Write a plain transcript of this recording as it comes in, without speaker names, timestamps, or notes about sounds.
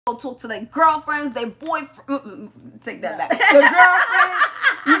go talk to their girlfriends, their boyfriend. Take that back. Their girlfriends,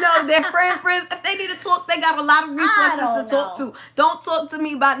 you know, their friends. If they need to talk, they got a lot of resources to talk to. Don't talk to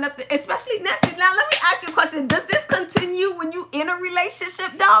me about nothing, especially Nancy. Now, let me ask you a question. Does this continue when you in a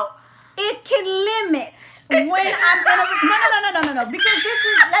relationship, though? It can limit when I'm in a no. Because this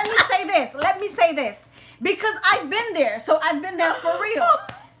is, let me say this. Because I've been there. So I've been there for real.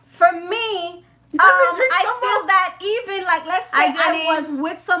 For me, I feel that even like, let's say I was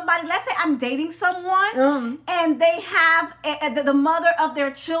with somebody, let's say I'm dating someone and they have the mother of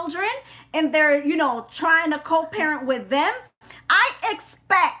their children and they're, you know, trying to co-parent with them. I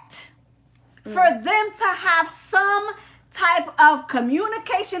expect for them to have some type of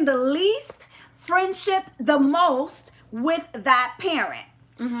communication, the least, friendship, the most with that parent.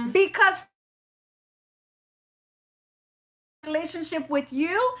 Because relationship with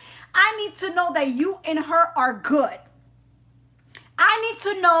you, I need to know that you and her are good. I need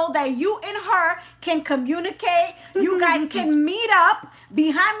to know that you and her can communicate. You guys can meet up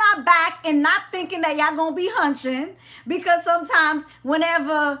behind my back and not thinking that y'all gonna be hunching, because sometimes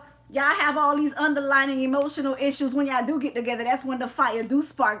whenever y'all have all these underlying emotional issues, when y'all do get together, that's when the fire do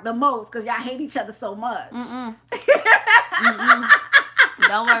spark the most, because y'all hate each other so much.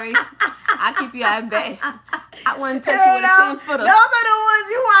 Don't worry. I'll keep you at bay. I wouldn't touch you with a 10-footer. Those are the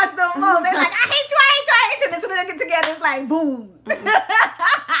ones you watch the most. They're like, I hate you. And as soon as they get together, it's like, boom. But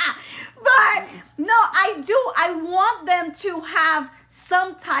no, I want them to have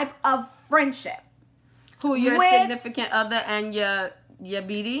some type of friendship. Who, your significant other and your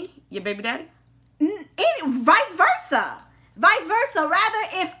BD, your baby daddy? Vice versa. Vice versa. Rather,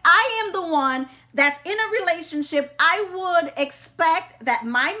 if I am the one that's in a relationship, I would expect that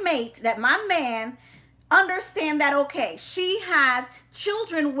my mate, that my man, understand that, okay, she has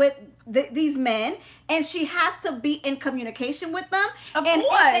children with these men and she has to be in communication with them. Of and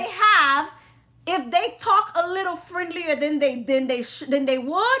course. if they talk a little friendlier than they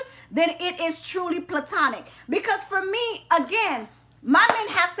would, then it is truly platonic. Because for me, again, my man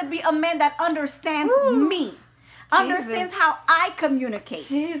has to be a man that understands me. Understands how I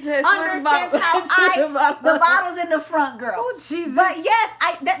communicate. Understands how the bottle's in the front, girl. Oh, Jesus. But yes,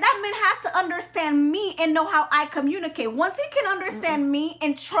 that man has to understand me and know how I communicate. Once he can understand me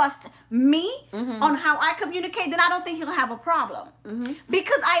and trust me on how I communicate, then I don't think he'll have a problem.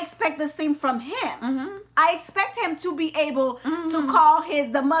 Because I expect the same from him. I expect him to be able to call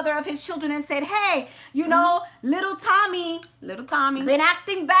the mother of his children and say, hey, you know, little Tommy been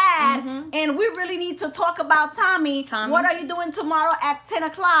acting bad, and we really need to talk about Tommy. What are you doing tomorrow at 10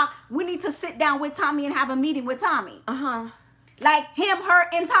 o'clock? We need to sit down with Tommy and have a meeting with Tommy. Like him, her,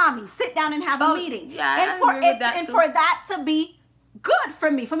 and Tommy. Sit down and have a meeting. Yeah, and for that to be good for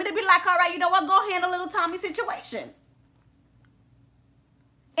me to be like, all right, you know what? Go handle little Tommy's situation.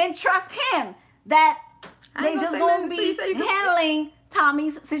 And trust him that they just gonna be handling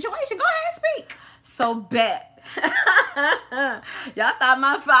Tommy's situation. Go ahead and speak. So bet. Y'all thought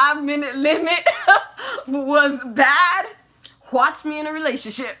my 5-minute limit was bad? Watch me in a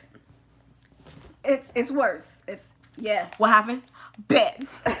relationship. It's worse. Yeah. What happened? Bet.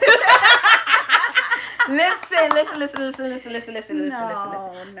 Listen.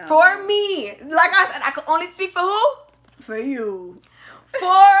 No. For me, like I said, I could only speak for who? For you.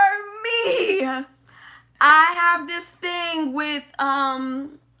 For me, I have this thing with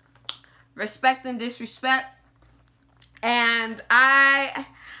respect and disrespect. And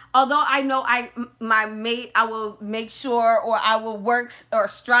although I know my mate, I will make sure, or I will work or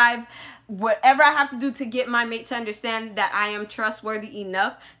strive, whatever I have to do to get my mate to understand that I am trustworthy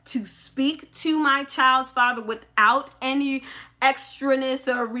enough to speak to my child's father without any extraness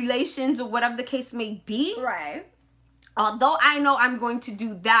or relations or whatever the case may be. Right. Although I know I'm going to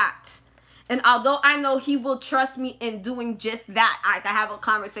do that, and although I know he will trust me in doing just that, I can have a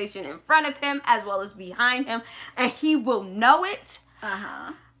conversation in front of him as well as behind him, and he will know it.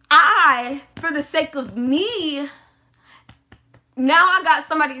 I, for the sake of me, now I got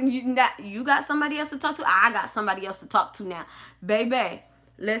somebody, you got somebody else to talk to, I got somebody else to talk to now. Baby,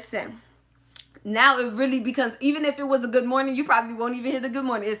 listen. Now it really becomes, even if it was a good morning, you probably won't even hear the good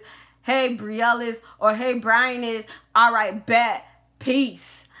morning. It's, hey, Brielle is, or hey, Brian is, all right, bet,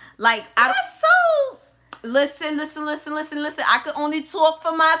 peace. Like, listen. I can only talk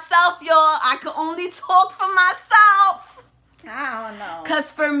for myself, y'all. I can only talk for myself. I don't know.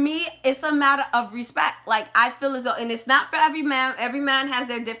 Because for me, it's a matter of respect. Like, I feel as though, and it's not for every man. Every man has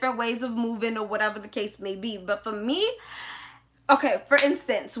their different ways of moving or whatever the case may be. But for me, okay, for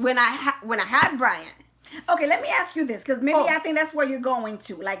instance, when I had Brian. Okay, let me ask you this, because maybe I think that's where you're going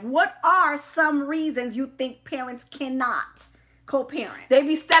to. Like, what are some reasons you think parents cannot co-parent. They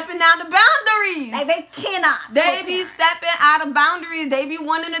be stepping out of boundaries. Like they cannot. They be stepping out of boundaries. They be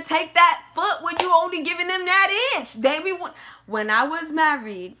wanting to take that foot when you only giving them that inch. When I was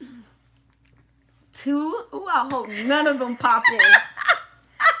married to, I hope none of them pop in.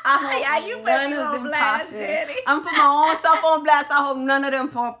 Yeah, you put me on blast, Jenny. I'm putting my own self on blast. I hope none of them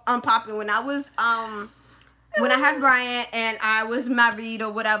popping. When I was when I had Brian and I was married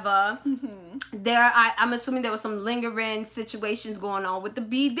or whatever, I'm assuming there was some lingering situations going on with the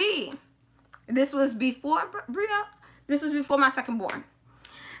BD. This was before Bria. This was before my second born.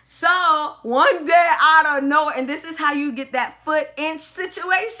 So one day out of nowhere, and this is how you get that foot-inch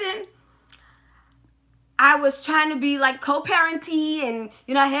situation. I was trying to be like co-parenty and,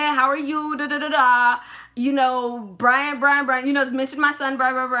 you know, hey, how are you? Da da da da. You know, Brian, you know, mentioned my son,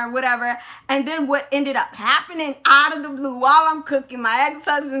 Brian, whatever. And then what ended up happening out of the blue while I'm cooking, my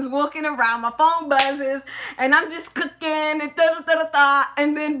ex-husband's walking around, my phone buzzes, and I'm just cooking and da-da-da-da-da.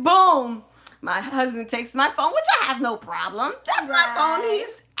 And then boom, my husband takes my phone, which I have no problem. That's my phone.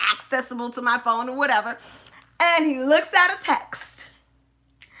 He's accessible to my phone or whatever. And he looks at a text.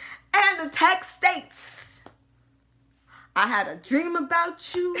 And the text states, I had a dream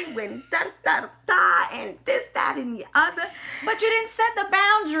about you and da-da-da-da and this, that, and the other. But you didn't set the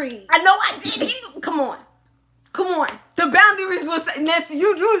boundary. I know I did. Come on. The boundaries were set. Nancy,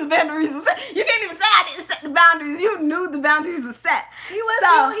 you knew the boundaries were set. You can't even say I didn't set the boundaries. You knew the boundaries were set. He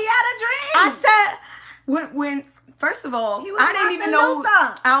had a dream. I said, when first of all, I didn't even know.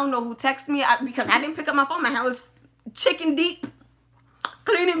 I don't know who texted me because I didn't pick up my phone. My hand was chicken deep.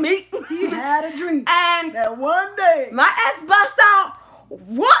 Cleaning meat. He had a dream. And that one day, my ex bust out,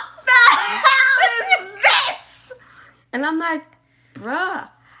 what the hell is this? And I'm like, bruh,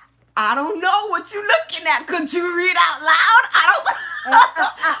 I don't know what you looking at. Could you read out loud?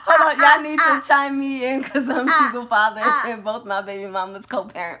 Hold on, y'all need to chime me in because I'm single father and both my baby mamas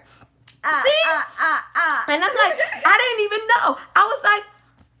co-parent. See? And I'm like, I didn't even know. I was like,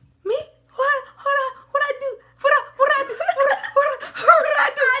 me? What I do?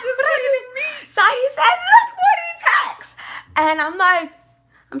 So he said, look what he texts. And I'm like,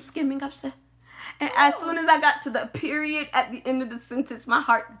 I'm skimming upset. And as soon as I got to the period at the end of the sentence, my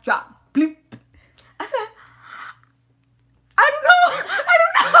heart dropped. Bleep. I said, I don't know.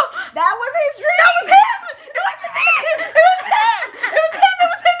 That was his dream. That was him. It wasn't me. It was him. It was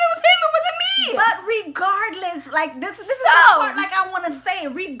him. It wasn't me. But regardless, like this is the part like I want to say,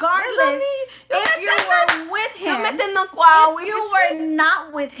 regardless if you were with him, if you were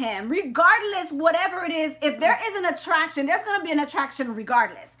not with him, regardless, whatever it is, if there is an attraction, there's going to be an attraction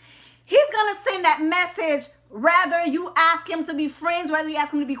regardless. He's going to send that message rather you ask him to be friends, whether you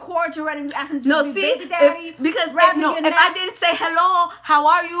ask him to be cordial, rather you ask him to be baby daddy. If I didn't say hello, how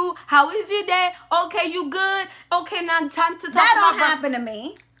are you? How is your day? Okay, you good? Okay, now time to talk about that don't happen to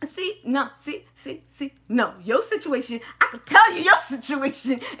me. See, no, your situation, I can tell you your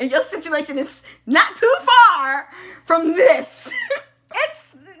situation, and your situation is not too far from this.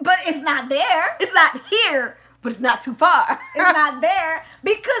 But it's not there. It's not here, but it's not too far. It's not there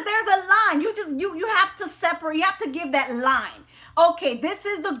because there's a line. You have to separate. You have to give that line. Okay, this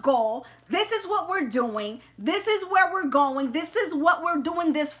is the goal. This is what we're doing. This is where we're going. This is what we're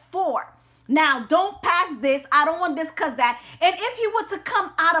doing this for. Now, don't pass this. I don't want this because that. And if he were to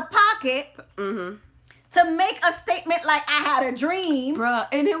come out of pocket to make a statement like I had a dream. Bruh,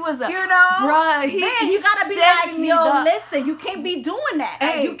 and it was a, you know, bruh, then you got to be like, yo, listen, you can't be doing that.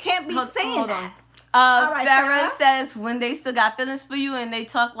 Hey, like, you can't be saying that. Right, Farrah says when they still got feelings for you and they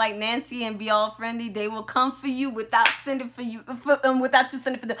talk like Nancy and be all friendly, they will come for you without sending for you, without you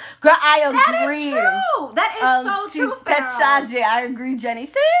sending for them. Girl, I agree. That is so true, Farrah. I agree, Jenny.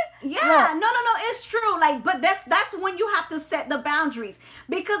 See? Yeah, no, it's true. Like, but that's when you have to set the boundaries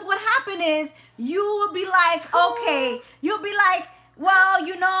because what happened is you will be like, okay, you'll be like, well,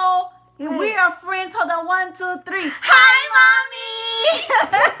 you know. We are friends. Hold on. 1, 2, 3. Hi,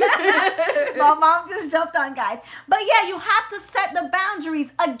 mommy. My mom just jumped on, guys. But yeah, you have to set the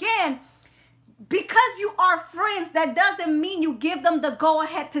boundaries. Again, because you are friends, that doesn't mean you give them the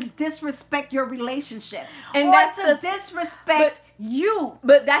go-ahead to disrespect your relationship. And or that's to disrespect you.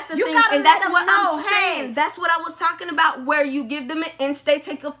 But that's the thing. And that's what I'm saying. That's what I was talking about, where you give them an inch, they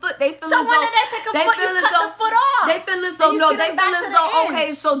take a foot. They feel so when did they take a foot, you cut the foot off. They feel as though, no, they feel as though,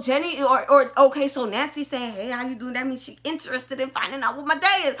 okay, so Jenny, or okay, so Nancy saying, hey, how you doing? That means she's interested in finding out what my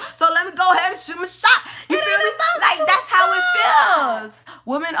day is. So let me go ahead and shoot my shot. You feel me? Like, that's how it feels.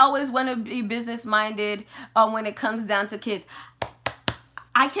 Women always want to be business-minded when it comes down to kids.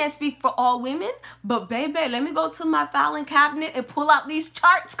 I can't speak for all women, but baby, let me go to my filing cabinet and pull out these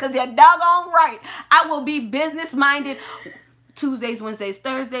charts because you're doggone right. I will be business-minded Tuesdays, Wednesdays,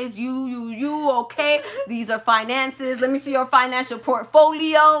 Thursdays. You. Okay. These are finances. Let me see your financial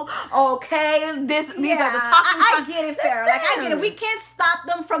portfolio. Okay. These are the talking. I get it, Farrah. Like, I get it. We can't stop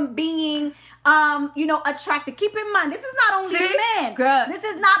them from being attracted. Keep in mind, this is not only men. Girl. This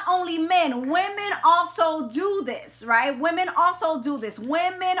is not only men. Women also do this, right? Women also do this.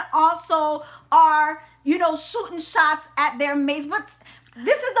 Women also are, shooting shots at their mates. But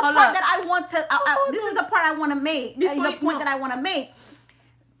this is the part that I want to. This is the part I want to make. The point that I want to make.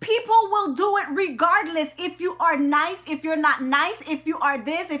 People will do it regardless if you are nice, if you're not nice, if you are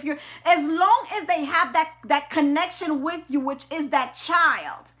this, if you're, as long as they have that connection with you, which is that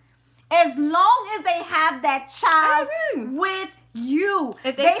child. As long as they have that child with you.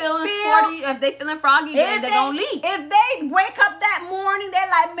 If they feeling sporty, if they feeling froggy, then they're going to leave. If they wake up that morning, they're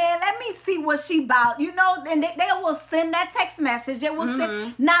like, man, let me see what she about, and they will send that text message. They will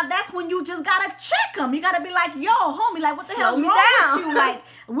send. Now, that's when you just got to check them. You got to be like, yo, homie, like, what the hell's wrong with you? Like,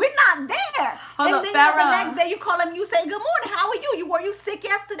 we're not there. And then the next day you call them, you say, good morning, how are you? Were you sick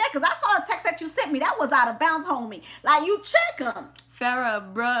yesterday? Because I saw a text that you sent me. That was out of bounds, homie. Like, you check them.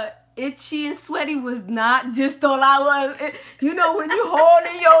 Farrah, bruh. Itchy and sweaty was not just all I was. When you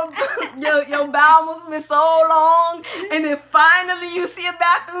holding your bowel movement so long, and then finally you see a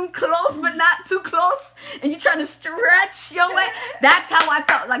bathroom close but not too close, and you trying to stretch your leg. That's how I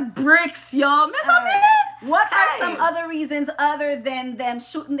felt, like bricks, y'all. What are some other reasons other than them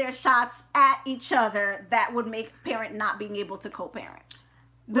shooting their shots at each other that would make a parent not being able to co-parent?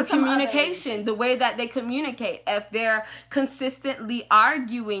 The communication, the way that they communicate. If they're consistently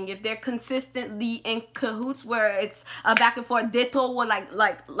arguing, if they're consistently in cahoots where it's a back and forth,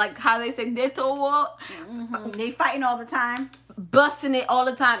 like how they say ditto, they fighting all the time, busting it all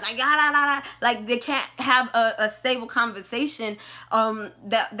the time, like they can't have a stable conversation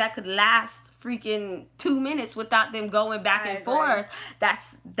that could last freaking 2 minutes without them going back and forth.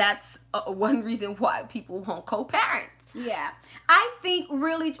 That's one reason why people won't co-parent. Yeah. I think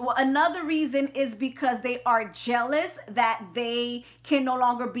really another reason is because they are jealous that they can no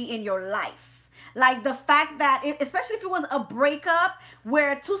longer be in your life. Like the fact that, especially if it was a breakup,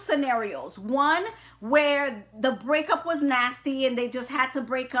 where two scenarios. One, where the breakup was nasty and they just had to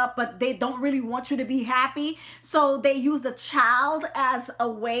break up, but they don't really want you to be happy. So they use the child as a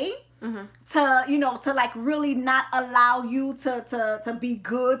way to like really not allow you to be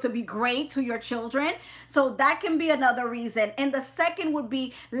good, to be great to your children. So that can be another reason. And the second would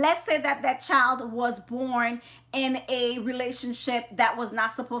be, let's say that child was born in a relationship that was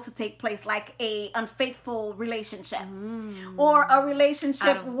not supposed to take place, like a unfaithful relationship, or a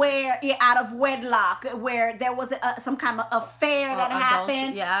relationship out of wedlock, where there was some kind of affair that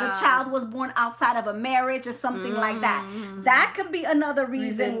happened. The child was born outside of a marriage or something like that. That could be another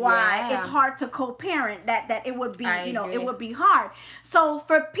reason why it's hard to co-parent. That it would be, it would be hard. So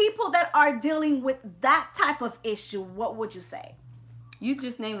for people that are dealing with that type of issue, what would you say? You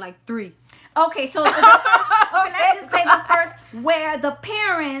just named like 3. Okay, so let's just say the first, where the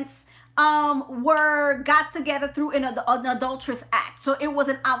parents got together through an adulterous act. So it was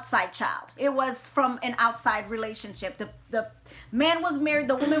an outside child. It was from an outside relationship. The man was married,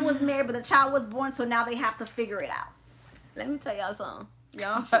 the woman was married, but the child was born, so now they have to figure it out. Let me tell y'all something.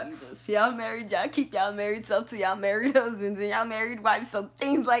 Y'all married, y'all keep y'all married self to y'all married husbands and y'all married wives, so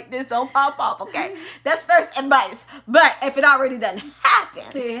things like this don't pop off, okay? That's first advice. But if it already done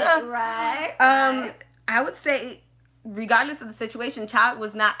happened, right? I would say, regardless of the situation, child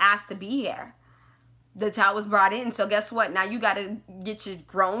was not asked to be here. The child was brought in, so guess what? Now you gotta get your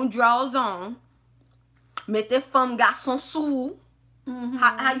grown draws on. Mettez femme garçon sous.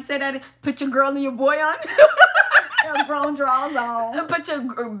 How you say that? Put your girl and your boy on. Grown draws on. Put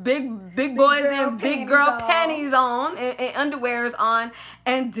your big boys and big girl panties on and underwears on,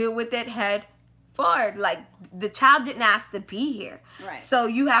 and deal with it head forward. Like, the child didn't ask to be here, right? So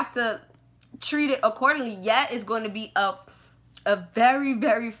you have to treat it accordingly. Yet it's going to be a very,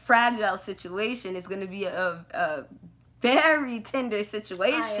 very fragile situation. It's going to be a very tender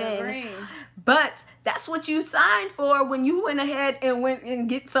situation. I agree. But that's what you signed for when you went ahead and went and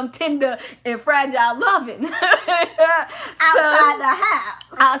get some tender and fragile loving.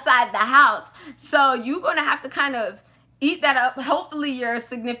 Outside the house. So you're going to have to kind of eat that up. Hopefully your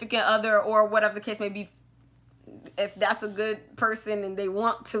significant other, or whatever the case may be, if that's a good person and they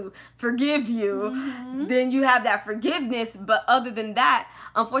want to forgive you, then you have that forgiveness. But other than that,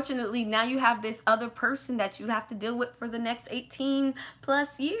 unfortunately, now you have this other person that you have to deal with for the next 18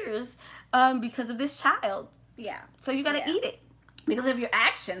 plus years because of this child. Yeah. So you got to eat it. Because of your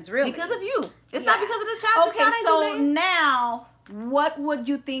actions, really. Because of you. It's not because of the child. Okay, so now, what would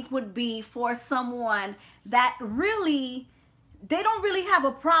you think would be for someone that really they don't really have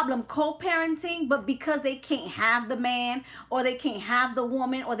a problem co-parenting, but because they can't have the man or they can't have the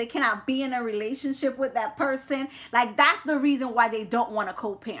woman or they cannot be in a relationship with that person, like that's the reason why they don't want to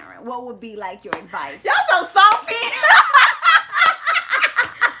co-parent. What would be like your advice? Y'all so salty.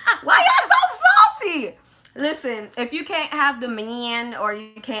 Why y'all so salty? Listen, if you can't have the man or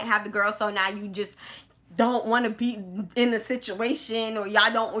you can't have the girl, so now you just don't want to be in a situation, or you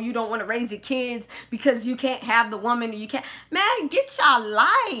don't want to raise your kids because you can't have the woman, or you can't, man, get your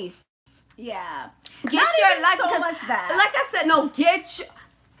life. Yeah. Get Not your even life. so because, much that. like I said, no,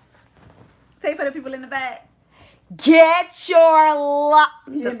 Say for the people in the back. Get your life.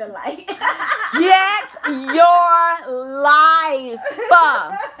 In the light. Get your life.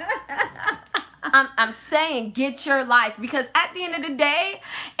 I'm saying get your life, because at the end of the day,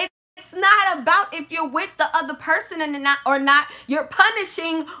 it's not about if you're with the other person and not or not. You're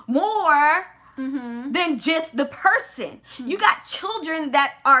punishing more than just the person. You got children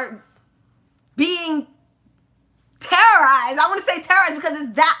that are being terrorized. I want to say terrorized because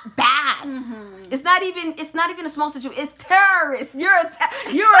it's that bad. It's not even a small situation. It's terrorists. You're a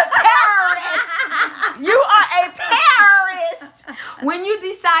terrorist. You are a terrorist when you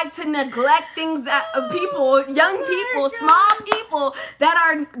decide to neglect things that people, young people, small people that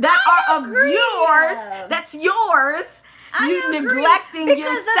are of yours. That's yours. You neglecting,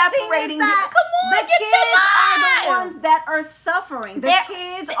 you're separating. Come on, the kids are the ones that are suffering. The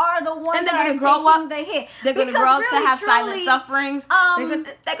kids are the ones that are grow up. The hit. They're gonna grow up to have silent sufferings.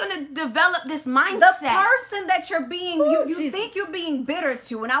 They're gonna develop this mindset. The person that you're being, you think you're being bitter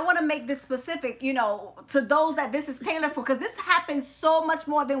to, and I want to make this specific, to those that this is tailored for, because this happens so much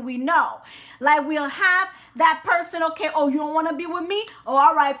more than we know. Like, we'll have that person, okay, oh, you don't want to be with me? Oh,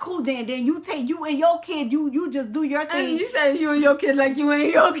 all right, cool then. Then you take you and your kid, you just do your thing. And you say you and your kid like you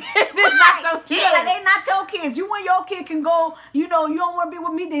ain't your kid. It's not your kid. Yeah, they not your kids. You and your kid can go, you don't want to be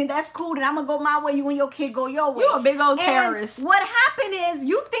with me, then that's cool. Then I'm going to go my way. You and your kid go your way. You a big old terrorist. What happened is,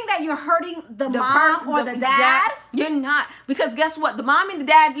 you think that you're hurting the mom or the dad. You're not. Because guess what? The mom and the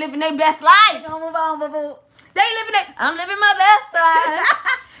dad living their best life. Move on, boo-boo. I'm living my best life.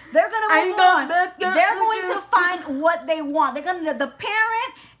 They're gonna move on. They're going to find what they want. The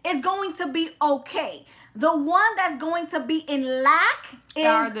parent is going to be okay. The one that's going to be in lack is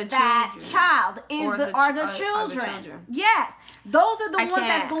that child. Are the children. Yes. Those are the ones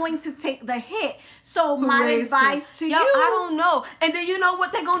that's going to take the hit. So my advice to you. I don't know. And then you know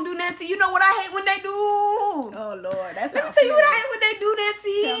what they're going to do, Nancy? You know what I hate when they do? Oh, Lord. Let me tell you what I hate when they do,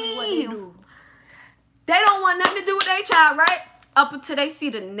 Nancy. Tell me what they do. They don't want nothing to do with their child, right? Up until they see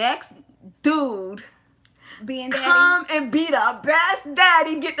the next dude come and be the best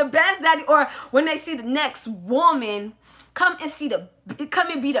daddy, get the best daddy, or when they see the next woman come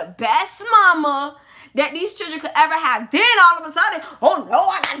and be the best mama that these children could ever have. Then all of a sudden, oh no,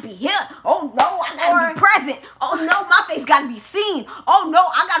 I gotta be here. Oh no, I gotta be present. Oh no, my face gotta be seen. Oh no,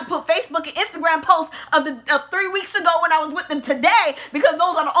 I gotta put Facebook and Instagram posts of 3 weeks ago when I was with them today, because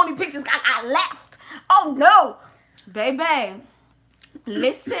those are the only pictures I left. Oh no, baby.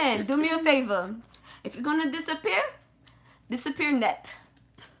 Listen, do me a favor. If you're gonna disappear net.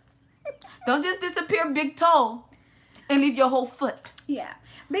 Don't just disappear big toe and leave your whole foot. Yeah.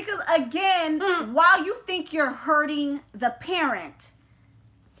 Because again, while you think you're hurting the parent,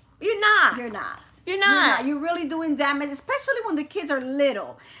 you're not. You're really doing damage, especially when the kids are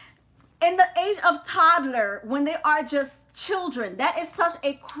little. In the age of toddler, when they are just children, that is such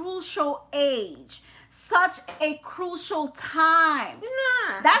a crucial age. Such a crucial time.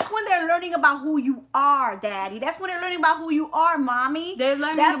 That's when they're learning about who you are, Daddy. That's when they're learning about who you are, Mommy. They're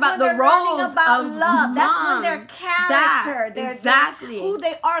learning about the roles about of love. Mom, that's when their character, who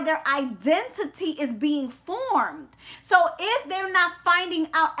they are, their identity is being formed. So if they're not finding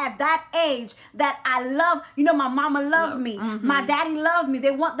out at that age that I love, my mama loved me, my daddy loved me,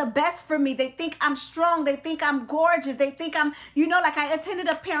 they want the best for me, they think I'm strong, they think I'm gorgeous, they think I'm, like I attended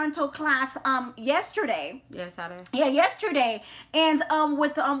a parental class yesterday. Yesterday, and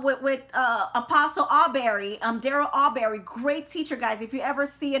with Apostle Auberry, Daryl Auberry, great teacher, guys. If you ever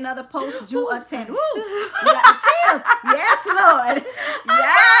see another post, do attend. Woo! You got the chills. Yes, Lord.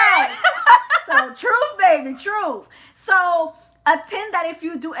 Yes. So truth, baby, truth. So attend that if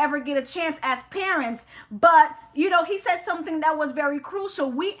you do ever get a chance as parents. But he said something that was very crucial.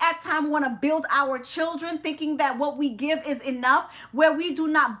 We at times want to build our children thinking that what we give is enough, where we do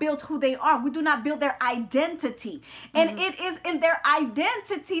not build who they are. We do not build their identity. And it is in their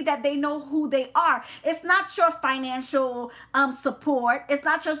identity that they know who they are. It's not your financial support. It's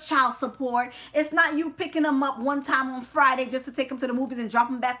not your child support. It's not you picking them up one time on Friday just to take them to the movies and drop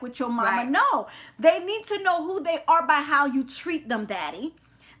them back with your mama. Right. No. They need to know who they are by how you treat treat them, daddy.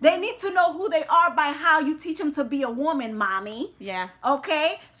 They need to know who they are by how you teach them to be a woman, mommy. Yeah.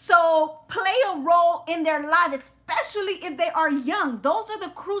 Okay? So play a role in their life, especially if they are young. Those are the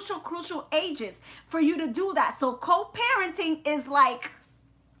crucial ages for you to do that. So co-parenting is like,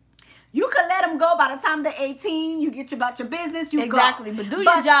 you can let them go by the time they're 18. You get about your business. You exactly, go. But do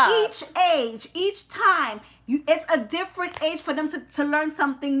your job. Each age, each time, it's a different age for them to learn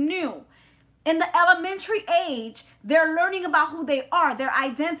something new. In the elementary age, they're learning about who they are, their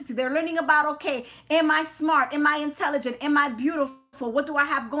identity. They're learning about, okay, am I smart? Am I intelligent? Am I beautiful? What do I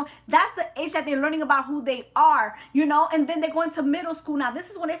have going? That's the age that they're learning about who they are, you know? And then they're going to middle school now. This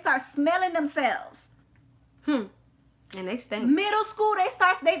is when they start smelling themselves. And they stink. Middle school, they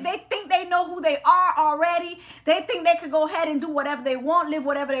think they know who they are already. They think they could go ahead and do whatever they want, live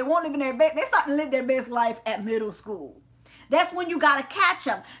whatever they want, live in their best. They start to live their best life at middle school. That's when you got to catch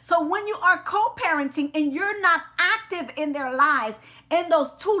them. So when you are co-parenting and you're not active in their lives in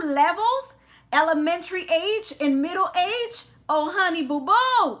those two levels, elementary age and middle age, oh, honey,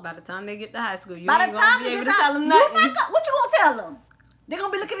 boo-boo. By the time they get to high school, you By ain't the going time to be they able get to to tell them nothing. what you going to tell them? They're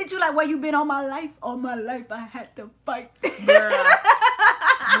going to be looking at you like, where you been all my life? All my life I had to fight. Bruh.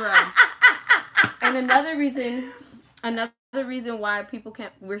 And another reason why people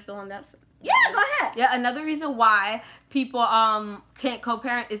can't, we're still on that. Yeah, go ahead. Yeah, another reason why people can't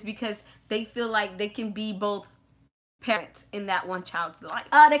co-parent is because they feel like they can be both parents in that one child's life.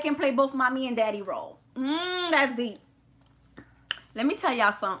 They can play both mommy and daddy role. That's deep. Let me tell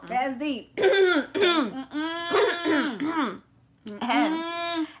y'all something. That's deep.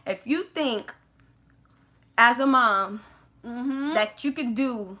 And if you think as a mom that you can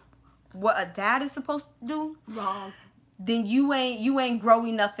do what a dad is supposed to do, Wrong. then you ain't grow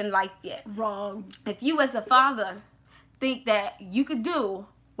enough in life yet. Wrong. If you as a father think that you could do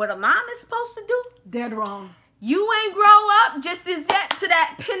what a mom is supposed to do, Dead wrong. you ain't grow up just as yet to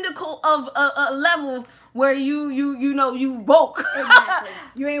that pinnacle of a level where you woke. Exactly.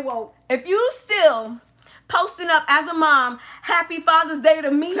 You ain't woke. If you still posting up as a mom, happy Father's Day to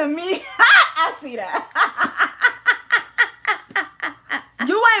me. I see that.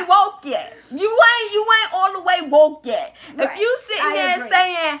 You ain't woke yet. You ain't all the way woke yet. Right. If you sitting I there agree.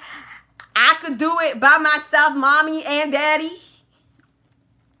 saying, I could do it by myself, mommy and daddy,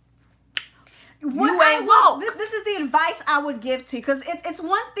 you ain't woke. This is the advice I would give to you, because it's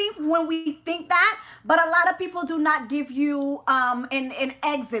one thing when we think that, but a lot of people do not give you an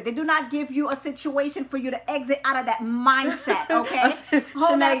exit. They do not give you a situation for you to exit out of that mindset. Okay,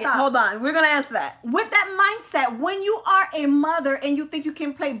 Hold on. We're gonna answer that. With that mindset, when you are a mother and you think you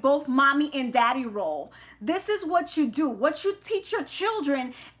can play both mommy and daddy role, this is what you do. What you teach your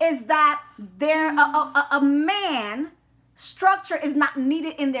children is that a man structure is not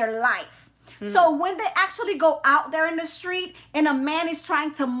needed in their life. So when they actually go out there in the street and a man is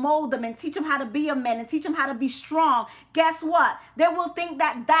trying to mold them and teach them how to be a man and teach them how to be strong, guess what? They will think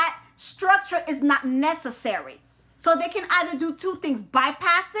that structure is not necessary. So they can either do two things,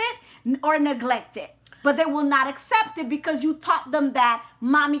 bypass it or neglect it. But they will not accept it because you taught them that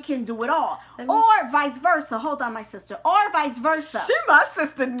mommy can do it all. Or vice versa. Hold on, my sister. Or vice versa. She my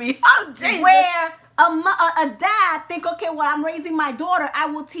sister to me. Oh, Jesus. Where a dad think, okay, well, I'm raising my daughter, I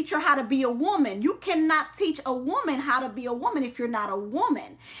will teach her how to be a woman. You cannot teach a woman how to be a woman if you're not a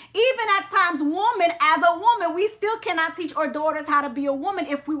woman. Even at times, as a woman, we still cannot teach our daughters how to be a woman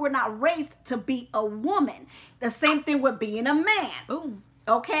if we were not raised to be a woman. The same thing with being a man. Ooh.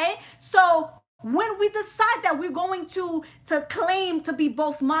 Okay? So when we decide that we're going to claim to be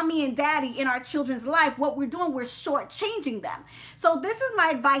both mommy and daddy in our children's life, what we're doing, we're shortchanging them. So this is my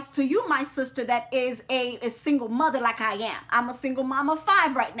advice to you, my sister, that is a single mother like I am. I'm a single mom of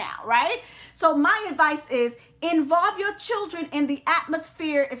 5 right now, right? So my advice is involve your children in the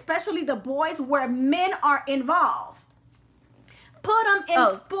atmosphere, especially the boys, where men are involved. Put them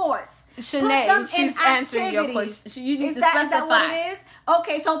in sports. Sinead, she's answering your question. You need to specify. Is that what it is?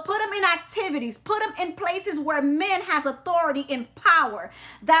 Okay, so put them in activities. Put them in places where men has authority and power.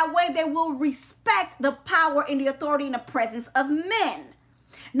 That way they will respect the power and the authority and the presence of men.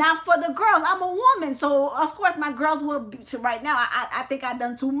 Now for the girls, I'm a woman, so of course my girls will be, right now, I think I've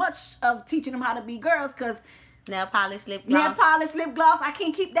done too much of teaching them how to be girls, because nail polish, lip gloss. Nail polish, lip gloss, I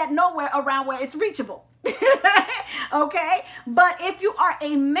can't keep that nowhere around where it's reachable. Okay, but if you are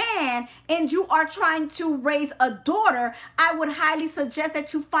a man and you are trying to raise a daughter, I would highly suggest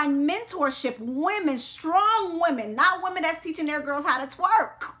that you find mentorship, women, strong women, not women that's teaching their girls how to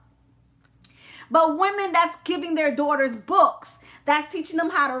twerk, but women that's giving their daughters books, That's teaching them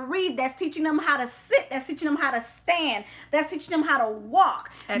how to read. That's teaching them how to sit. That's teaching them how to stand. That's teaching them how to walk.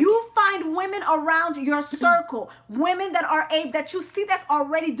 And you find women around your circle, women that are able, that you see that's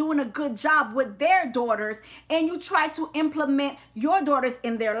already doing a good job with their daughters, and you try to implement your daughters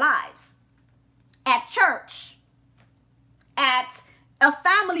in their lives. At church, at a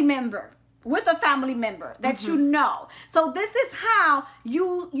family member, with a family member that you know. So this is how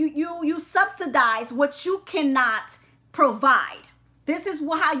you subsidize what you cannot provide. This is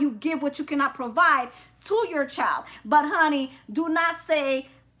how you give what you cannot provide to your child. But honey, do not say,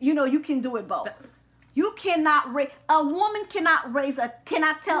 you know, you can do it both. You cannot raise, a woman cannot raise a,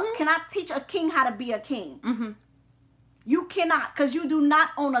 cannot teach a king how to be a king. You cannot, because you do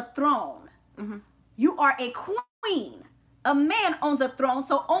not own a throne. You are a queen. A man owns a throne,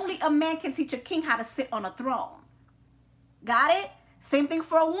 so only a man can teach a king how to sit on a throne. Got it? Same thing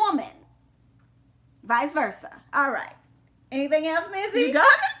for a woman. Vice versa. All right. Anything else, Missy? You got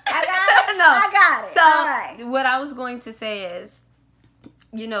it? I got it? No. I got it. So all right. what I was going to say is,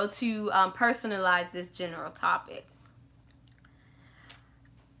 you know, to personalize this general topic,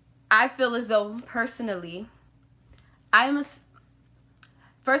 I feel as though personally,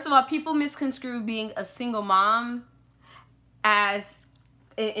 first of all, people misconstrue being a single mom as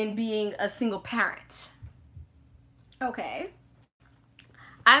in being a single parent. Okay.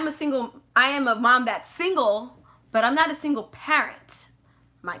 I am a mom that's single, but I'm not a single parent.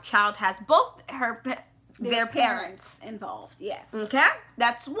 My child has both their parents involved. Yes. Okay?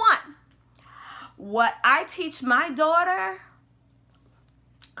 That's one. What I teach my daughter: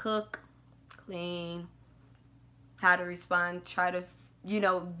 cook, clean, how to respond, try to, you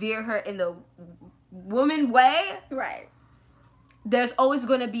know, veer her in the woman way. Right. There's always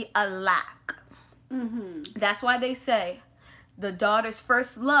going to be a lack. That's why they say the daughter's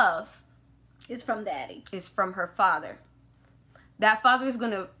first love is from daddy. Is from her father. That father is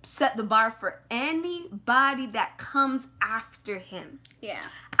going to set the bar for anybody that comes after him. Yeah.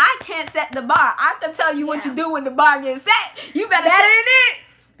 I can't set the bar. I can tell you what you do when the bar gets set. You better set it.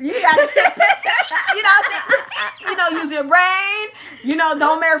 You gotta set petite. You know, set petite. You know, use your brain. You know,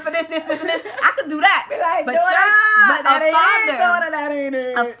 don't marry for this, and this. I could do that. Like, but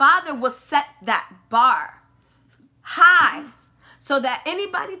a father will set that bar high, so that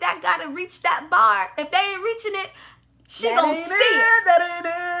anybody that gotta reach that bar, if they ain't reaching it, she gonna see it.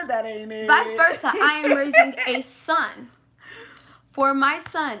 That ain't it. Vice versa. I am raising a son. For my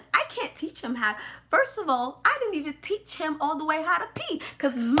son, I can't teach him how. First of all, I didn't even teach him all the way how to pee.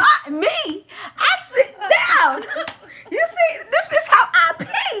 Because I sit down. You see, this is how I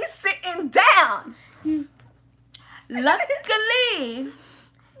pee, sitting down. Luckily,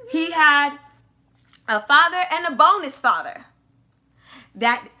 he had a father and a bonus father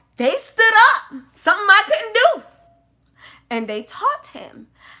that they stood up. Something I couldn't do. And they taught him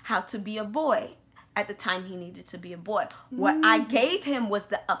how to be a boy. At the time he needed to be a boy. What I gave him was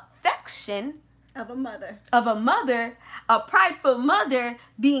the affection of a mother, a prideful mother,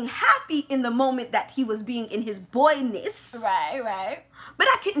 being happy in the moment that he was being in his boyness. Right. But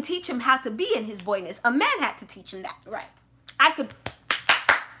I couldn't teach him how to be in his boyness. A man had to teach him that. Right. I could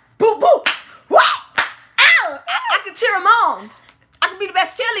boo boo, what? Ow! I could cheer him on. I could be the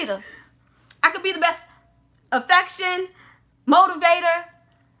best cheerleader. I could be the best affection, motivator.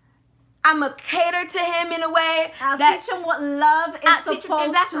 I'm going to cater to him in a way. I'll teach him what love is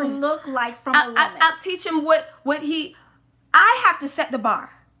supposed to look like from a woman. I'll teach him what I have to set the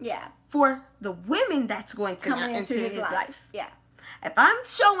bar. Yeah. For the women that's going to come into his life. Yeah. If I'm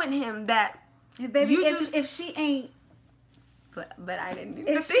showing him that, baby, if she ain't. But I didn't do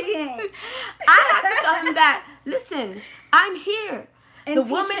If she ain't. I have to show him that, listen, I'm here. And the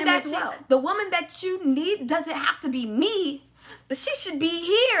woman that you need doesn't have to be me. But she should be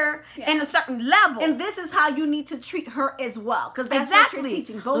here in a certain level. And this is how you need to treat her as well. Because that's exactly what you're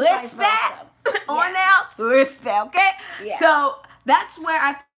teaching. Both respect. On now, respect, okay? Yeah. So that's where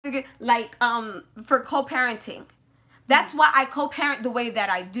I figured, like, for co-parenting. That's why I co-parent the way that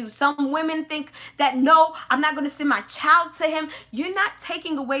I do. Some women think that, no, I'm not going to send my child to him. You're not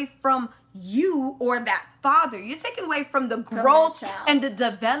taking away from you or that father. You're taking away from the growth and the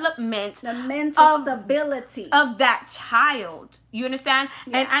development, the mental stability of that child. You understand?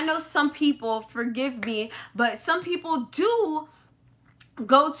 Yeah. And I know some people, forgive me, but some people do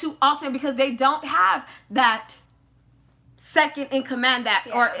go to alternate because they don't have that second in command that,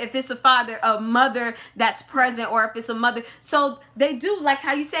 Yeah. or if it's a father, a mother that's present, or if it's a mother. So they do, like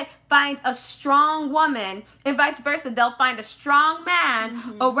how you said, find a strong woman, and vice versa. They'll find a strong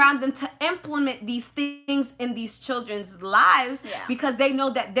man around them to implement these things in these children's lives, Yeah. because they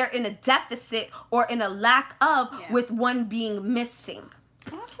know that they're in a deficit or in a lack of, Yeah. with one being missing.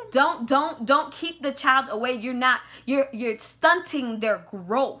 Awesome. Don't keep the child away. You're stunting their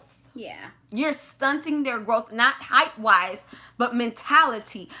growth. Yeah. You're stunting their growth, not height-wise, but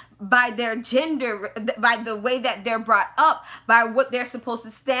mentality, by their gender, by the way that they're brought up, by what they're supposed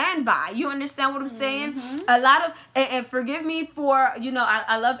to stand by. You understand what I'm saying? A lot of, and forgive me for,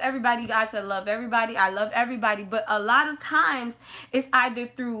 I love everybody, guys. I love everybody. I love everybody. But a lot of times, it's either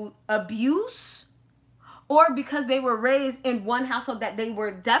through abuse, or because they were raised in one household that they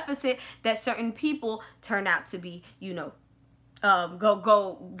were deficit, that certain people turn out to be,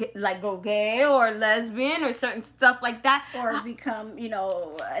 go gay or lesbian or certain stuff like that, Or become,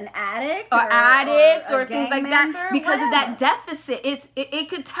 an addict, or a things gang like that, member, because of that whatever. deficit. It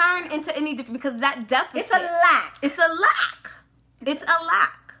could turn into any different, because of that deficit. It's a lack. It's a lack. It's a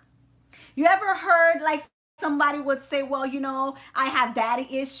lack. You ever heard like somebody would say, well, I have daddy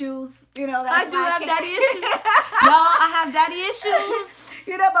issues. That's I do why have can't- daddy issues. Y'all, I have daddy issues.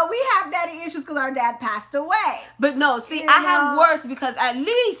 But we have daddy issues because our dad passed away. But no, see, You I have know? worse, because at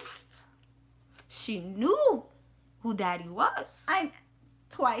least she knew who daddy was.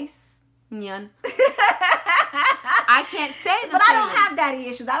 Twice. Nyan. I can't say the But same. I don't have daddy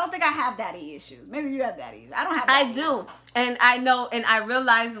issues. I don't think I have daddy issues. Maybe you have daddy issues. I don't have daddy I do. And I know, and I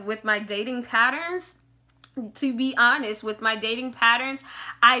realize with my dating patterns, to be honest, with my dating patterns,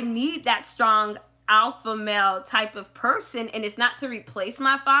 I need that strong alpha male type of person. And it's not to replace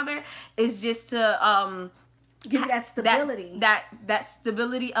my father. It's just to Give you that stability. that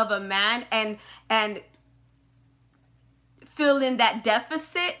stability of a man, and fill in that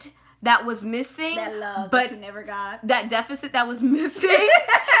deficit that was missing. that love but that you never got. that deficit that was missing,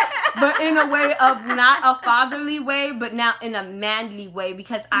 but in a way of not a fatherly way, but now in a manly way,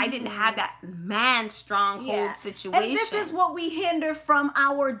 because I didn't have that man stronghold situation. And this is what we hinder from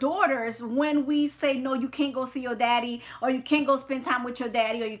our daughters when we say, no, you can't go see your daddy, or you can't go spend time with your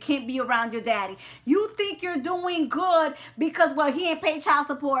daddy, or you can't be around your daddy. You think you're doing good because, well, he ain't paid child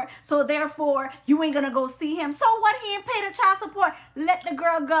support, so therefore you ain't gonna go see him. So what? He ain't paid the child support. Let the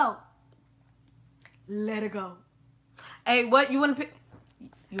girl go. Let her go. Hey, what you want to pick?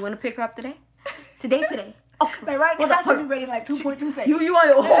 You want to pick her up today? Today. Okay. Like right now, that should be ready in like 2.2 seconds. You want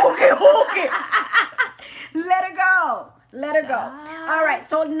okay. Let her go. Let her go. All right.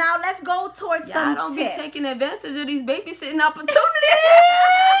 So now let's go towards Y'all some don't tips. be taking advantage of these babysitting opportunities.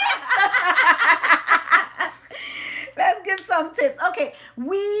 Let's get some tips. Okay.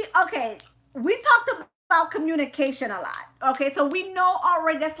 We talked about communication a lot. Okay. So we know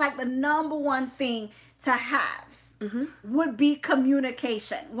already that's like the number one thing to have. Would be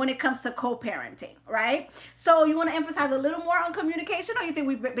communication when it comes to co-parenting, right? So you want to emphasize a little more on communication, or you think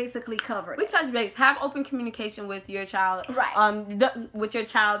we basically covered We it? touch base. Have open communication with your child. Right. With your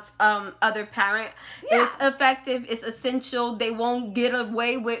child's other parent. Yeah. It's effective. It's essential. They won't get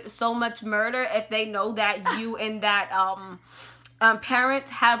away with so much murder if they know that you and that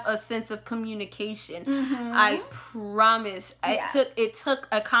parents have a sense of communication. I promise. Yeah. It took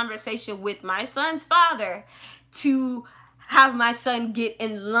a conversation with my son's father to have my son get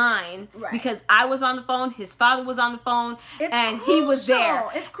in line, Right. because I was on the phone, his father was on the phone, It's and he was there.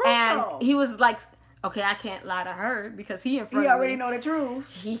 crucial. It's crucial. And he was like, okay, I can't lie to her because he in front You of already me. know the truth.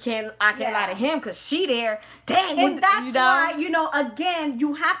 I can't lie to him because she there. Dang. And that's you know? why, again,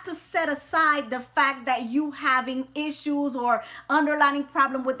 you have to set aside the fact that you having issues or underlying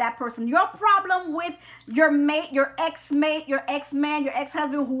problem with that person. Your problem with your mate, your ex-mate, your ex-man, your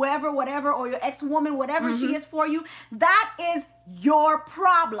ex-husband, whoever, whatever, or your ex-woman, whatever she is for you, that is your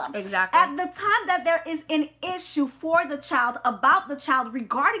problem. Exactly. At the time that there is an issue for the child, about the child,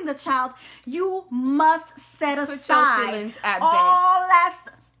 regarding the child, you must set Put your aside feelings at bay. all that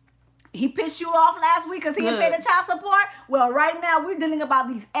stuff. He pissed you off last week because he didn't pay Good. the child support. Well, right now we're dealing about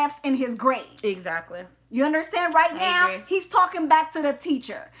these F's in his grade. Exactly. You understand? Right I now, agree. he's talking back to the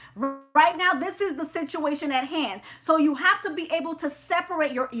teacher. Right now, this is the situation at hand. So you have to be able to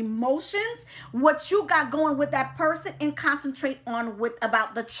separate your emotions, what you got going with that person, and concentrate on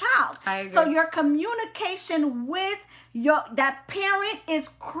about the child. I agree. So your communication with that parent is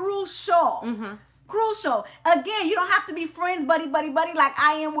crucial. Crucial. Again, you don't have to be friends, buddy, like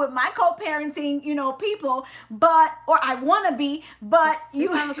I am with my co-parenting, people, or I want to be, but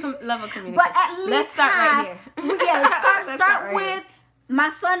Just have a level of communication. but at least Let's start right here. Yeah, Let's start right with here. my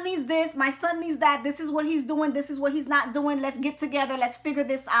son needs this, my son needs that, this is what he's doing, this is what he's not doing, let's get together, let's figure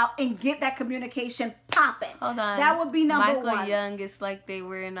this out and get that communication popping. Hold on. That would be number Michael one. Young, it's like they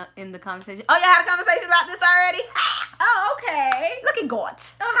were in the conversation. Oh, you had a conversation about this already? Oh, okay. Look at God.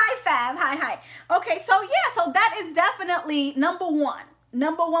 Oh, high five, hi. Okay, so yeah, so that is definitely number one.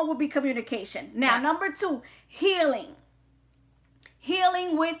 Number one would be communication. Now, number two, healing.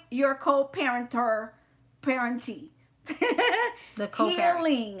 Healing with your co-parent or parentee. The co-parent.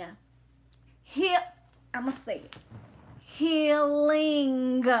 Healing. I'm going to say it.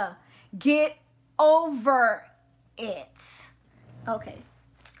 Healing. Get over it. Okay.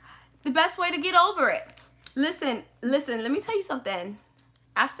 The best way to get over it. Listen, let me tell you something.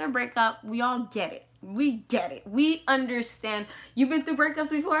 After a breakup, we all get it. We get it. We understand. You've been through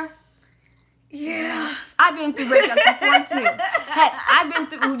breakups before? Yeah. I've been through breakups before too. Heck, you've been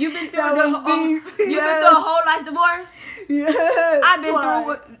through been through a whole life divorce? Yes.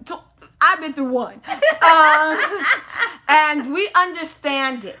 I've been through one. And we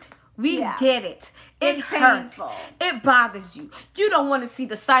understand it. We get it. It hurts. Painful. It bothers you. You don't want to see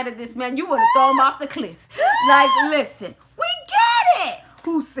the sight of this man. You want to throw him off the cliff. Like, listen, we get it.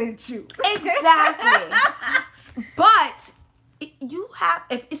 Who sent you? Exactly. But you have,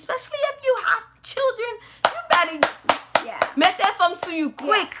 especially if you have children, you better make that from to you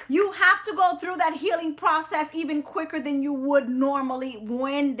quick. Yeah. You have to go through that healing process even quicker than you would normally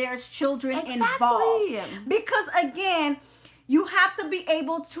when there's children involved. Because again, you have to be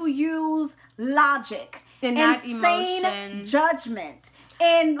able to use logic and sane judgment.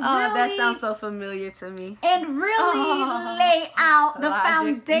 And really, that sounds so familiar to me. And really lay out the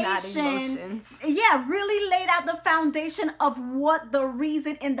foundation. Yeah, really laid out the foundation of what the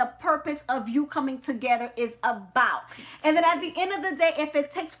reason and the purpose of you coming together is about. And then at the end of the day, if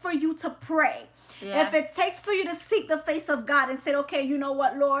it takes for you to pray, if it takes for you to seek the face of God and say, okay, you know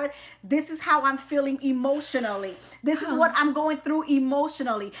what, Lord, this is how I'm feeling emotionally. This is what I'm going through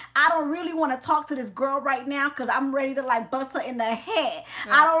emotionally. I don't really want to talk to this girl right now because I'm ready to like bust her in the head.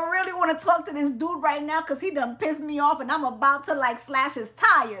 I don't really want to talk to this dude right now because he done pissed me off and I'm about to like slash his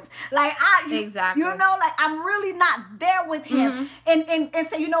tires. Like you know, like I'm really not there with him. And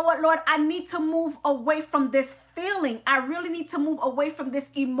say, you know what, Lord, I need to move away from this feeling. I really need to move away from this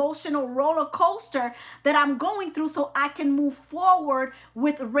emotional roller coaster that I'm going through so I can move forward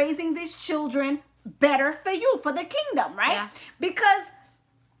with raising these children better for you, for the kingdom, right? Yeah. Because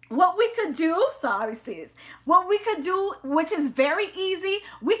what we could do, sorry sis, what we could do, which is very easy,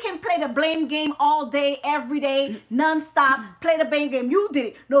 we can play the blame game all day, every day, non-stop, play the blame game. You did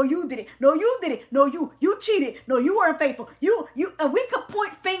it. No, you did it. No, you did it. No, you cheated. No, you weren't faithful. And we could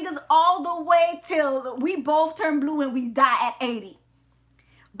point fingers all the way till we both turn blue and we die at 80.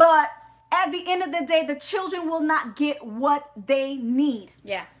 But at the end of the day, the children will not get what they need.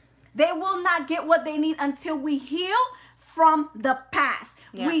 Yeah. They will not get what they need until we heal from the past.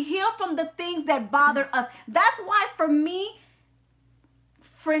 Yeah. We heal from the things that bother us. That's why, for me,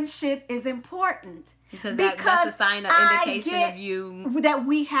 friendship is important. Because that's a sign of indication of you. That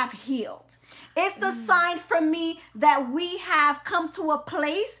we have healed. It's the sign for me that we have come to a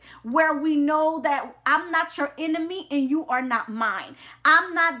place where we know that I'm not your enemy and you are not mine.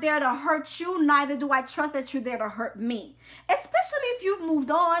 I'm not there to hurt you, neither do I trust that you're there to hurt me. Especially if you've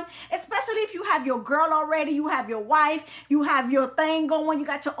moved on, especially if you have your girl already, you have your wife, you have your thing going, you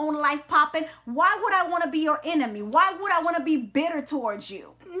got your own life popping. Why would I want to be your enemy? Why would I want to be bitter towards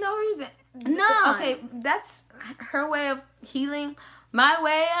you? No reason. No. Okay, that's her way of healing. My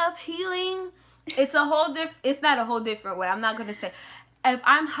way of healing, it's not a whole different way. I'm not going to say, if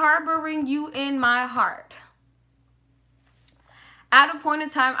I'm harboring you in my heart. At a point in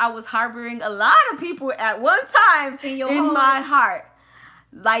time, I was harboring a lot of people at one time in my heart.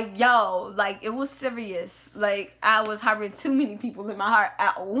 Like, yo, like, it was serious. Like, I was harboring too many people in my heart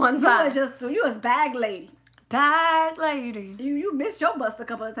at one time. You was bag lady. Bag lady. You missed your bust a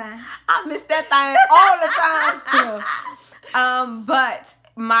couple of times. I missed that thing all the time. But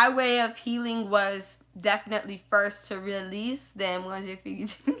my way of healing was definitely first to release them. Was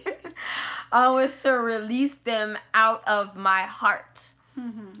to release them out of my heart.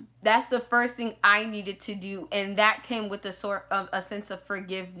 That's the first thing I needed to do, and that came with a sort of a sense of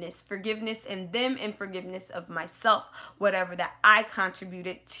forgiveness in them and forgiveness of myself, whatever that I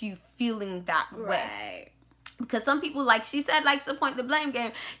contributed to feeling that way. Because some people, like she said, likes to point the blame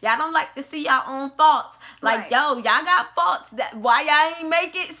game. Y'all don't like to see y'all own faults. Like, yo, y'all got faults. That why y'all ain't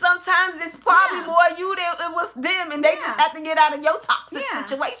make it. Sometimes it's probably more you than it was them. And they just have to get out of your toxic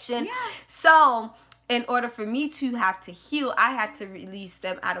situation. So, in order for me to have to heal, I had to release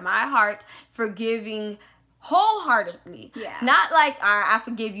them out of my heart, forgiving wholeheartedly. Yeah. Not like, all right, I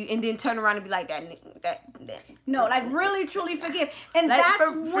forgive you, and then turn around and be like that. No, like really truly forgive. And Like,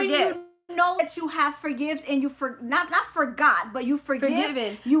 that's when forgive. you know that you have forgiven and you not forgot, but you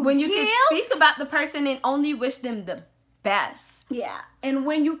Forgiven. You when you healed. can speak about the person and only wish them the best. Yeah. And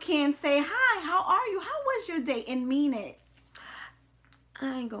when you can say, hi, how are you? How was your day? And mean it.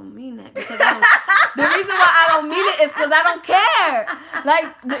 I ain't gonna mean that because the reason why I don't mean it is because I don't care.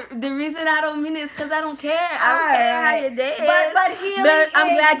 Like the reason I don't mean it is because I don't care. I don't care how your day is. But healing But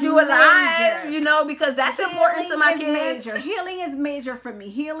I'm glad you alive. major. You know, because that's important to my kids. Major. Healing is major for me.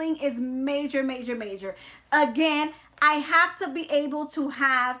 Healing is major, major, major. Again, I have to be able to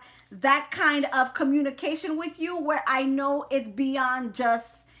have that kind of communication with you where I know it's beyond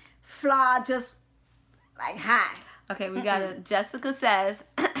just flawed, just like hi. Okay, we got it. Jessica says,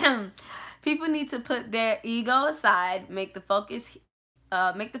 people need to put their ego aside, make the focus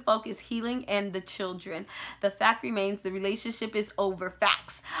healing and the children. The fact remains the relationship is over.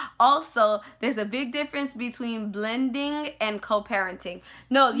 Facts. Also, there's a big difference between blending and co-parenting.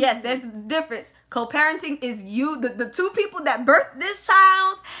 No, yes, there's a difference. Co-parenting is you, the two people that birthed this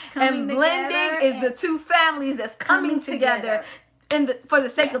child, and blending is the two families that's coming together. For the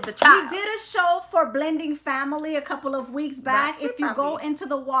sake of the child. We did a show for Blending Family a couple of weeks back. If you go into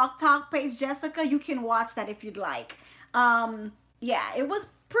the Walk Talk page, Jessica, you can watch that if you'd like. Yeah, it was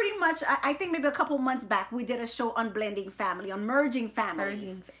pretty much, I think maybe a couple months back, we did a show on Blending Family, on merging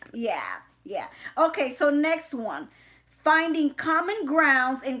families. Yeah. Okay, so next one. Finding common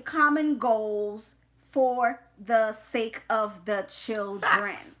grounds and common goals for the sake of the children.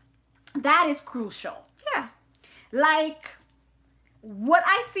 Facts. That is crucial. Yeah. Like, what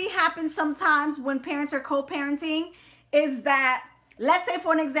I see happen sometimes when parents are co-parenting is that, let's say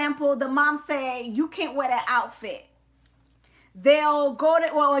for an example, the mom say, you can't wear that outfit. They'll go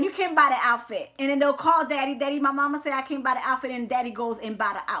to, well, you can't buy the outfit. And then they'll call daddy. Daddy, my mama said I can't buy the outfit. And daddy goes and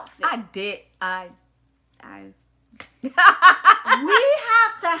buy the outfit. We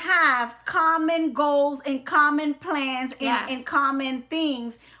have to have common goals and common plans and common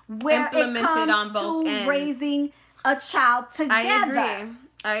things where implemented it comes on both to ends. Raising a child together.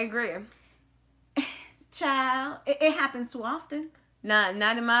 I agree. Child, it happens too often.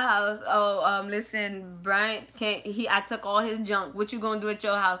 Not in my house. Oh, listen, Brian can't. I took all his junk. What you gonna do at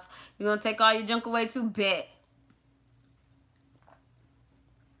your house? You gonna take all your junk away too? Bet.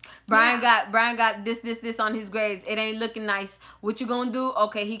 Brian got this on his grades. It ain't looking nice. What you gonna do?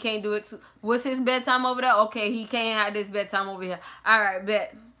 Okay, he can't do it too. What's his bedtime over there? Okay, he can't have this bedtime over here. All right,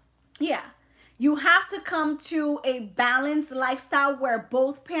 bet. Yeah. You have to come to a balanced lifestyle where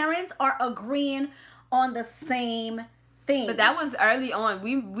both parents are agreeing on the same thing. But that was early on.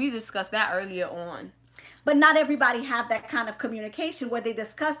 We discussed that earlier on. But not everybody have that kind of communication where they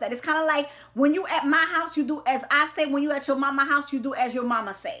discuss that. It's kind of like when you at my house, you do as I say. When you at your mama house, you do as your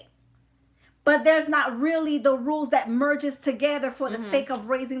mama say. But there's not really the rules that merges together for the sake of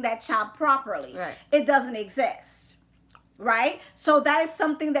raising that child properly. Right. It doesn't exist. Right? So that is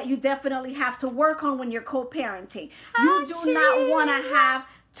something that you definitely have to work on when you're co-parenting. You do not want to have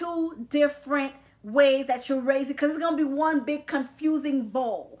two different ways that you're raising, because it's going to be one big confusing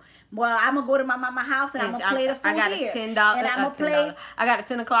bowl. Well, I'm going to go to my mama house and I'm going to play the food here. I got a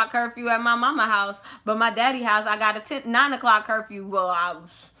 10 o'clock curfew at my mama house, but my daddy house, I got a 9 o'clock curfew. Well,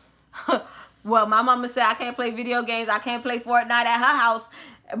 well, my mama said I can't play video games. I can't play Fortnite at her house.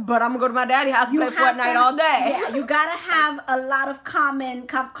 But I'm going to go to my daddy's house and play Fortnite all day. Yeah, you got to have a lot of common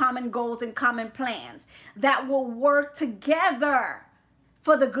goals and common plans that will work together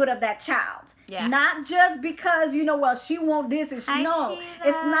for the good of that child. Yeah. Not just because, well, she wants this and she knows.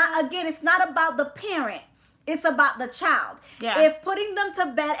 It's not about the parent. It's about the child. Yeah. If putting them to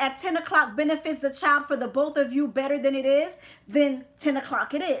bed at 10 o'clock benefits the child for the both of you better than it is, then 10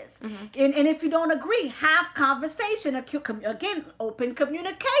 o'clock it is. And if you don't agree, have conversation. Again, open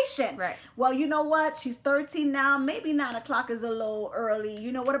communication. Right. Well, you know what? She's 13 now. Maybe 9 o'clock is a little early.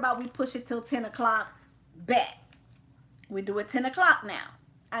 What about we push it till 10 o'clock? Bet. We do it 10 o'clock now.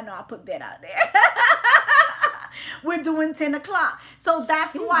 I know I put bet out there. We're doing 10 o'clock. So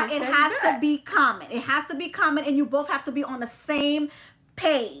that's why it has to be common. It has to be common, and you both have to be on the same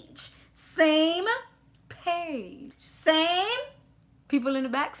page. Same page. Same. People in the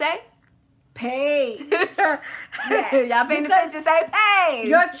back say? Page. Yes. Y'all paying attention, say page.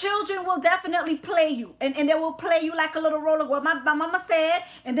 Your children will definitely play you. And they will play you like a little roller. What my mama said,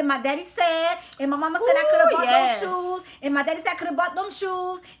 and then my daddy said, and my mama said I could have bought those shoes, and my daddy said I could have bought them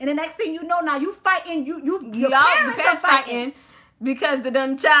shoes, and the next thing you know, now you fighting, your parents are fighting. Because the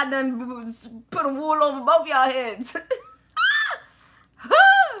child done put a wool over both y'all heads.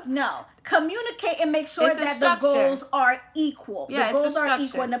 No. Communicate and make sure It's a that the structure. goals are equal. Yeah, The goals it's a are structure.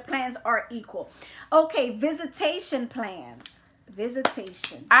 equal and the plans are equal. Okay, visitation plans.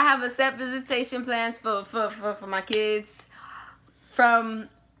 Visitation. I have a set visitation plans for my kids from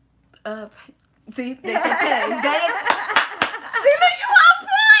see, they said Sheila, you on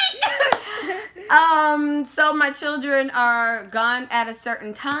point. So my children are gone at a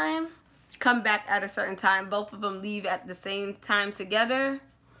certain time, come back at a certain time. Both of them leave at the same time together,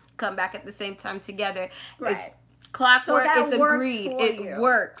 come back at the same time together. Right. It's clockwork. So that It's works agreed. for It you.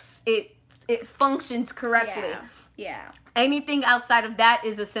 works. It functions correctly. Yeah. Anything outside of that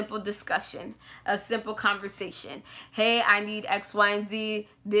is a simple discussion, a simple conversation. Hey, I need X, Y, and Z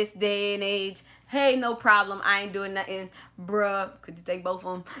this day and age. Hey, no problem. I ain't doing nothing. Bruh, could you take both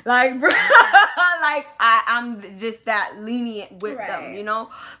of them? Like, bruh, like, I'm just that lenient with them, you know?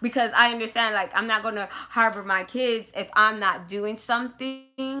 Because I understand, like, I'm not going to harbor my kids if I'm not doing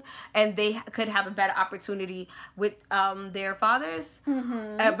something and they could have a better opportunity with their fathers.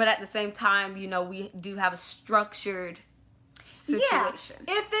 But at the same time, you know, we do have a structured situation.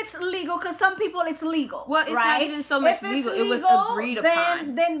 Yeah, if it's legal, because some people it's legal. Well, it's right? not even so much If it's legal. It was agreed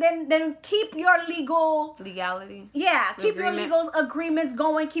upon. Then keep your legal Legality. Yeah, keep Agreement. your legal agreements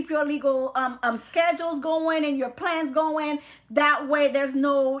going. Keep your legal schedules going and your plans going. That way, there's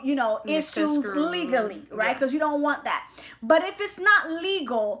no issues Misconstrued. legally, right? Yeah. Because you don't want that. But if it's not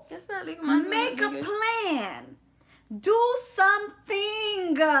legal, It's not legal. Mine's make not a legal. plan. Do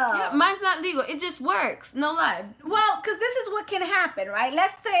something. Yeah, mine's not legal. It just works. No lie. Well, because this is what can happen, right?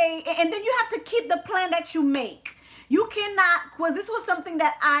 Let's say, and then you have to keep the plan that you make. You cannot, because this was something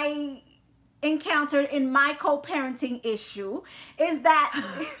that I encountered in my co-parenting issue, is that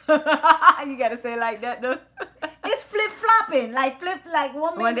You gotta say it like that though. it's flip-flopping. Like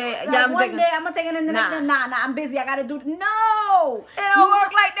one day, I'm gonna take it in the next day. Nah, I'm busy. I gotta do no. It don't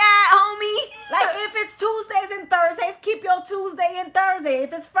work like that, homie. Like if it's Tuesdays and Thursdays, keep your Tuesday and Thursday.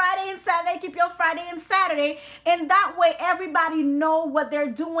 If it's Friday and Saturday, keep your Friday and Saturday. And that way everybody know what they're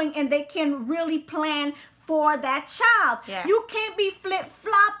doing and they can really plan for that child. Yeah. You can't be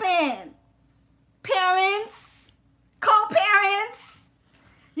flip-flopping. Parents, co-parents,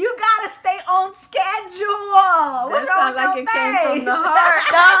 you gotta stay on schedule. That sounds like it came from the heart.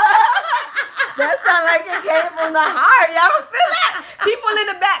 That sounds like it came from the heart. Y'all don't feel that? People in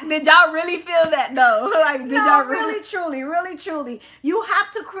the back, did y'all really feel that though? Like, did y'all really, truly, you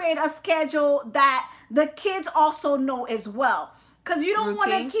have to create a schedule that the kids also know as well. Because you don't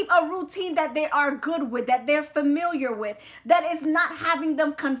want to keep a routine that they are good with, that they're familiar with, that is not having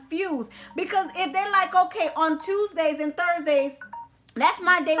them confused. Because if they're like, okay, on Tuesdays and Thursdays, that's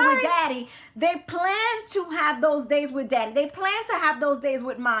my day with daddy. They plan to have those days with daddy. They plan to have those days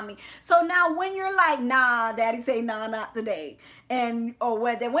with mommy. So now when you're like, nah, daddy say, nah, not today. And,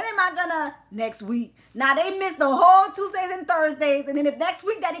 when am I gonna, next week. Now they missed the whole Tuesdays and Thursdays. And then if next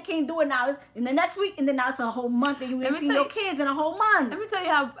week daddy can't do it, now it's in the next week. And then now it's a whole month. And you ain't seen your kids in a whole month. Let me tell you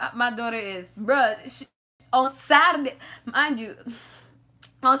how my daughter is. Bruh, on Saturday, mind you,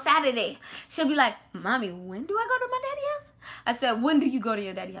 on Saturday, she'll be like, Mommy, when do I go to my daddy's house? I said, when do you go to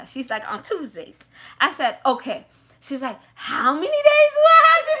your daddy's house? She's like, on Tuesdays. I said, okay. She's like, how many days do I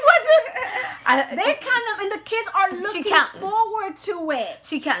have this? They kind of, and the kids are looking forward to it.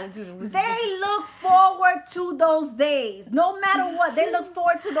 She counting Tuesdays. They look forward to those days. No matter what, they look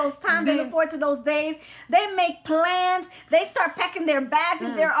forward to those times. They look forward to those days. They make plans. They start packing their bags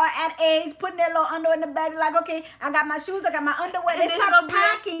if they are at age, putting their little underwear in the bag. Like, okay, I got my shoes, I got my underwear. They start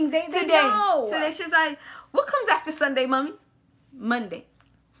packing. They know. Today she's like, what comes after Sunday, Mommy? Monday.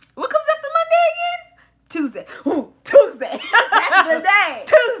 What comes after Monday again? Tuesday. Ooh, Tuesday. That's the day.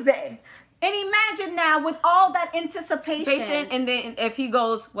 Tuesday. And imagine now with all that anticipation. And then if he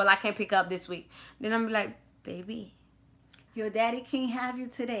goes, well, I can't pick up this week. Then I'm like, baby. Your daddy can't have you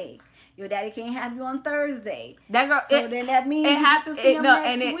today. Your daddy can't have you on Thursday. That girl. So then that means you have to see him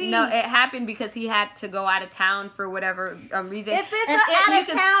next week. No, it happened because he had to go out of town for whatever reason. If it's an out of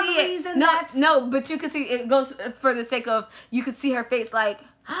town reason, no, but you can see it goes for the sake of you could see her face like,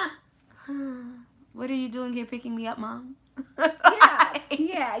 what are you doing here picking me up, Mom?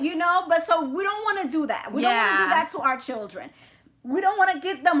 Yeah, but so we don't want to do that. We don't want to do that to our children. We don't want to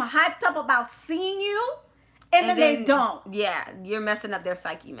get them hyped up about seeing you. And then they don't. Yeah, you're messing up their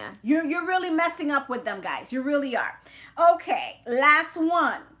psyche, man. You're really messing up with them, guys. You really are. Okay, last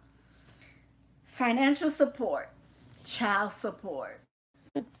one. Financial support. Child support.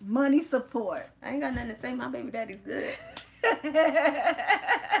 Money support. I ain't got nothing to say. My baby daddy's good.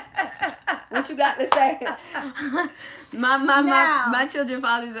 What you got to say? My children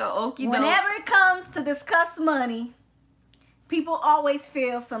fathers are okie doke. Whenever it comes to discuss money, people always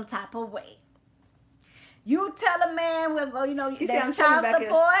feel some type of way. You tell a man, well, you know, there's child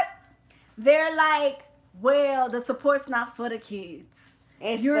support. They're like, well, the support's not for the kids.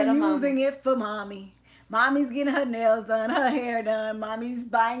 You're using it for mommy. Mommy's getting her nails done, her hair done. Mommy's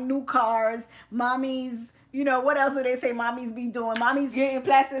buying new cars. Mommy's, you know, what else do they say mommy's be doing? Mommy's getting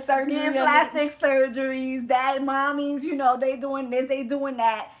plastic surgery. Getting plastic surgeries. Dad, mommy's, you know, they doing this, they doing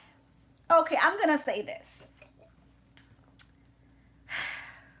that. Okay, I'm going to say this.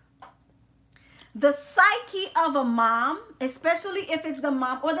 The psyche of a mom, especially if it's the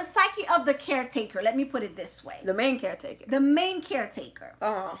mom, or the psyche of the caretaker, let me put it this way. The main caretaker. The main caretaker.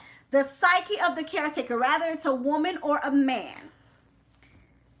 The psyche of the caretaker, rather it's a woman or a man.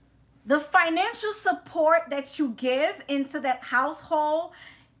 The financial support that you give into that household,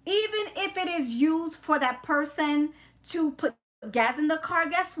 even if it is used for that person to put gas in the car,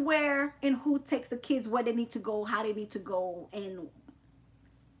 guess where and who takes the kids, where they need to go, how they need to go, and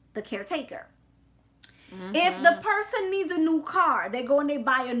the caretaker. If the person needs a new car, they go and they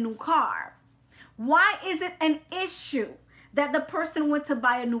buy a new car. Why is it an issue that the person went to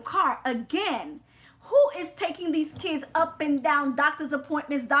buy a new car? Again, who is taking these kids up and down, doctor's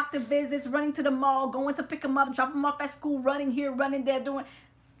appointments, doctor visits, running to the mall, going to pick them up, drop them off at school, running here, running there, doing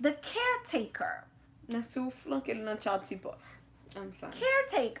the caretaker. I'm sorry.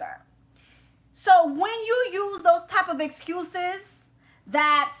 Caretaker. So when you use those type of excuses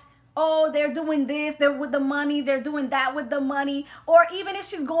that, oh, they're doing this, they're with the money, they're doing that with the money, or even if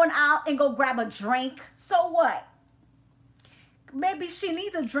she's going out and go grab a drink, so what? Maybe she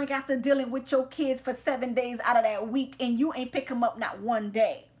needs a drink after dealing with your kids for 7 days out of that week and you ain't pick them up not one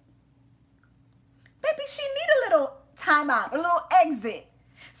day. Maybe she need a little time out, a little exit.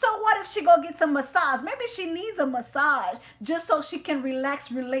 So what if she go get some massage? Maybe she needs a massage just so she can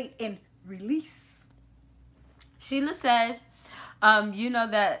relax, relate, and release. Sheila said, you know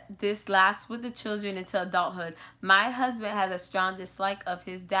that this lasts with the children until adulthood. My husband has a strong dislike of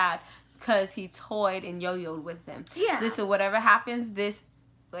his dad because he toyed and yo-yoed with him. Yeah. Listen, whatever happens,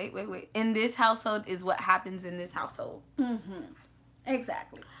 wait. In this household is what happens in this household.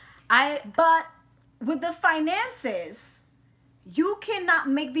 Exactly. But with the finances, you cannot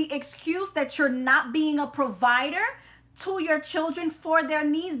make the excuse that you're not being a provider to your children for their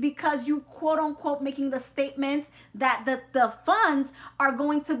needs because you quote unquote making the statements that the funds are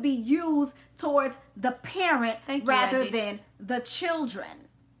going to be used towards the parent rather than the children.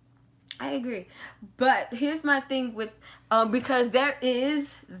 I agree. But here's my thing with, because there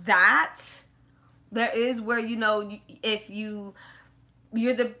is where, you know, if you're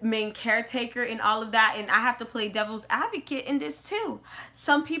the main caretaker and all of that, and I have to play devil's advocate in this too.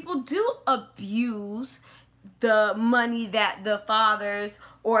 Some people do abuse the money that the fathers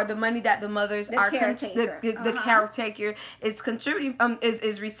or the money that the mothers the caretaker is contributing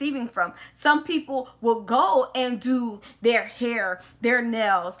is receiving from. Some people will go and do their hair, their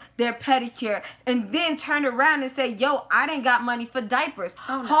nails, their pedicure, and then turn around and say, yo, I didn't got money for diapers.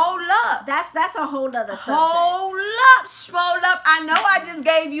 Oh, no. Hold up. That's a whole other subject. Hold up, swole up. I know I just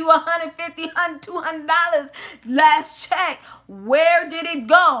gave you $150, $200 last check. Where did it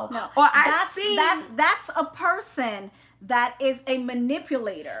go? No, or that's a person that is a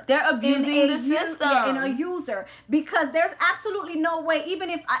manipulator. They're abusing the system. And a user. Because there's absolutely no way, even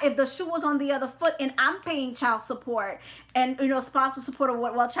if the shoe was on the other foot and I'm paying child support and, you know, spousal support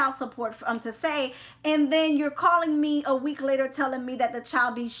or child support to say, and then you're calling me a week later telling me that the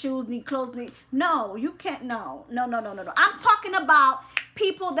child needs shoes, need clothes, no, you can't, no. I'm talking about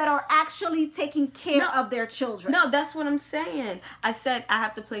people that are actually taking care of their children. No, that's what I'm saying. I said I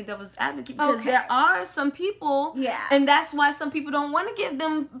have to play devil's advocate because there are some people, and that's why some people don't want to give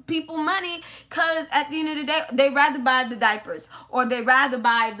them people money, because at the end of the day, they rather buy the diapers or they rather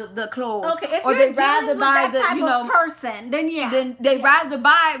buy the clothes. Okay, if or you're they rather buy that type of person, then they rather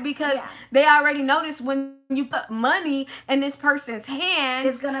buy it because they already notice when you put money in this person's hands,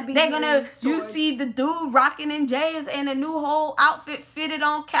 it's gonna be you see the dude rocking in J's and a new whole outfit fitted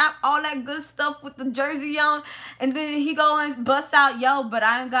on, cap, all that good stuff with the jersey on, and then he go and bust out, yo, but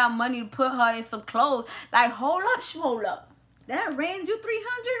I ain't got money to put her in some clothes. Like, hold up, schmoll up. That ran you $300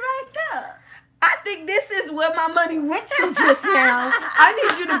 right there. I think this is where my money went to just now. I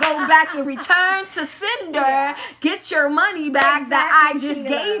need you to go back and return to sender, get your money back that I just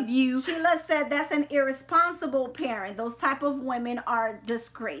gave you. Sheila said that's an irresponsible parent. Those type of women are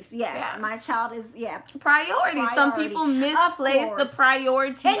disgrace. Yes, my child is, priority. Some people misplace the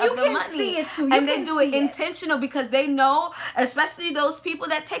priority of the money. And you can see it too. And they do it intentional because they know, especially those people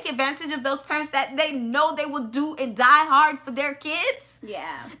that take advantage of those parents that they know they will do and die hard for their kids.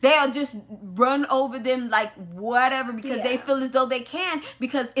 Yeah. They'll just run run over them like whatever because they feel as though they can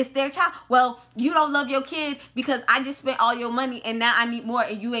because it's their child. Well, you don't love your kid because I just spent all your money and now I need more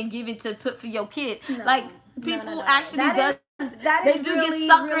and you ain't giving to put for your kid. No. Like people actually they do get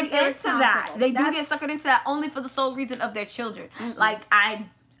suckered into that. They do get suckered into that only for the sole reason of their children. Like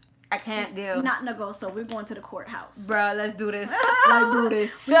I can't deal. Not negotiable. We're going to the courthouse. Bruh, let's do this. Let's do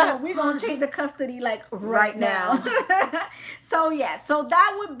this. We're going to change the custody like right now. So yeah, so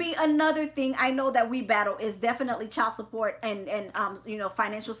that would be another thing I know that we battle is definitely child support and you know,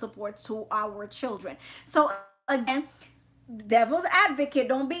 financial support to our children. So again, devil's advocate,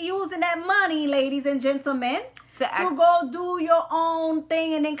 don't be using that money, ladies and gentlemen, to go do your own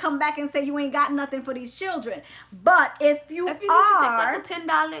thing and then come back and say you ain't got nothing for these children. But if you are need to take like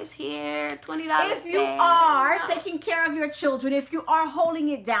 $10 here, $20 if you are taking care of your children, if you are holding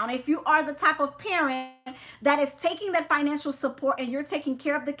it down, if you are the type of parent that is taking that financial support and you're taking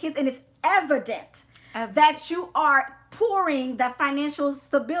care of the kids and it's evident that you are pouring that financial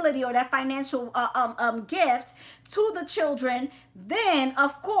stability or that financial gift to the children, then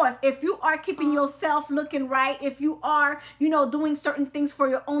of course, if you are keeping yourself looking right, if you are, you know, doing certain things for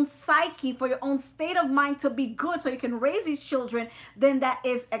your own psyche, for your own state of mind to be good so you can raise these children, then that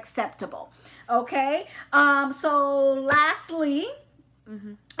is acceptable. Okay. So lastly,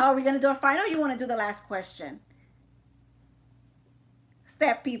 are we going to do a final or you want to do the last question?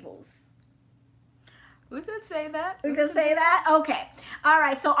 Step peoples. We could say that. We could say that? Okay. All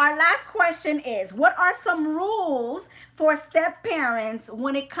right. So our last question is, what are some rules for step parents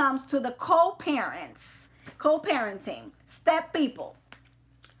when it comes to the co-parenting, step people?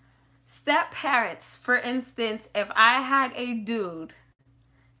 Step parents, for instance, if I had a dude,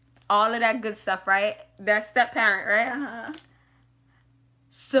 all of that good stuff, right? That's step parent, right?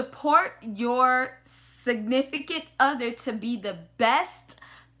 Support your significant other to be the best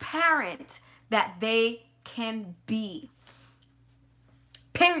parent that they can be.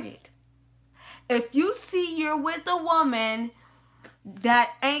 Period. If you see you're with a woman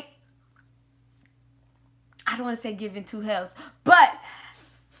that ain't, I don't want to say giving two hells, but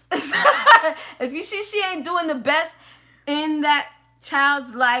if you see she ain't doing the best in that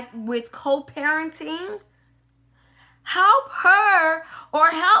child's life with co-parenting, help her or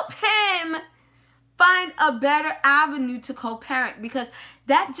help him find a better avenue to co-parent, because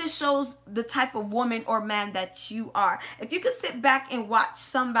that just shows the type of woman or man that you are. If you could sit back and watch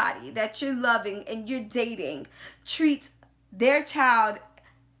somebody that you're loving and you're dating treat their child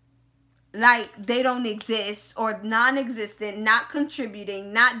like they don't exist or non-existent, not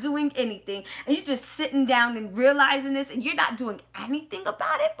contributing, not doing anything, and you're just sitting down and realizing this and you're not doing anything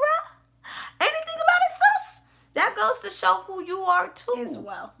about it, bruh. Anything about it, sus? That goes to show who you are too. As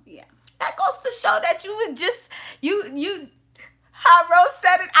well, yeah. That goes to show that you would just, you, how Rose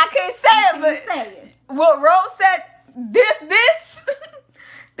said it, I can't say it, but what Rose said, this,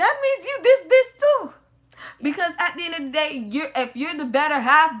 that means you this too. Because at the end of the day, if you're the better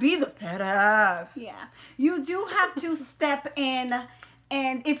half, be the better half. Yeah. You do have to step in,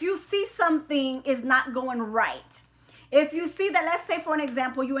 and if you see something is not going right, if you see that, let's say for an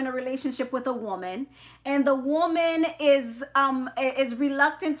example, you're in a relationship with a woman and the woman is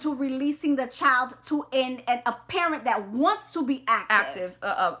reluctant to releasing the child to a parent that wants to be active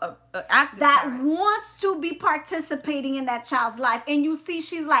that parent. Wants to be participating in that child's life, and you see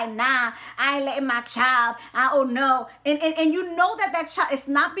she's like, nah, I ain't letting my child, oh no, and you know that child, it's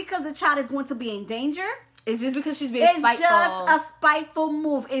not because the child is going to be in danger. It's just because she's being spiteful. It's just a spiteful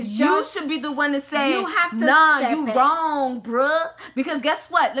move. It's just, you should be the one to say, you have to you wrong, bruh. Because guess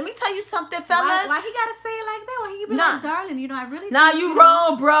what? Let me tell you something, fellas. Why he gotta say it like that? Why he be like, darling, you know, I really you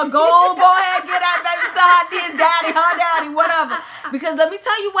wrong, bruh. Go ahead, get that baby to his daddy, her daddy, whatever. Because let me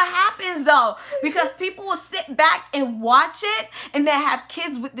tell you what happens though. Because people will sit back and watch it and then have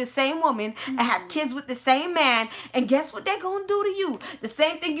kids with the same woman and have kids with the same man. And guess what they're gonna do to you? The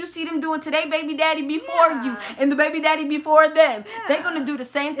same thing you see them doing to their baby daddy before you and the baby daddy before them. They're gonna do the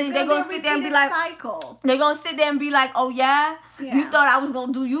same thing. They're gonna sit there and be like, they're gonna sit there and be like, oh yeah, you thought I was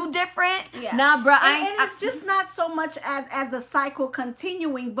gonna do you different? Nah, bro. And it's just not so much as the cycle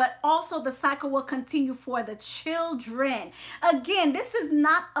continuing, but also the cycle will continue for the children. Again, this is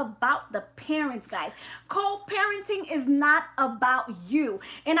not about the parents, guys. Co-parenting is not about you.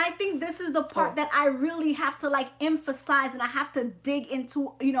 And I think this is the part that I really have to like emphasize, and I have to dig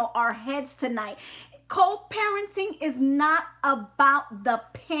into, you know, our heads tonight. Co-parenting is not about the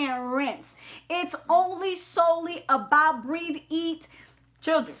parents. It's only solely about breathe, eat,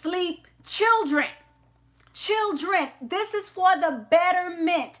 children, sleep, children. This is for the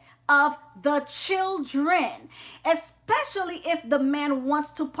betterment of the children, especially especially if the man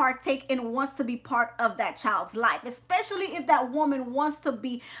wants to partake and wants to be part of that child's life, especially if that woman wants to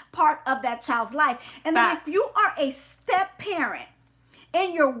be part of that child's life. And then if you are a step parent,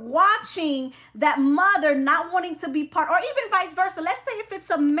 and you're watching that mother not wanting to be part, or even vice versa. Let's say if it's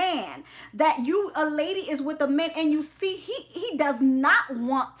a man that a lady is with a man and you see he does not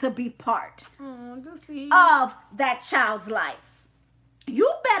want to be part of that child's life.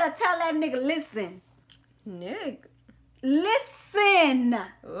 You better tell that nigga, listen. Listen.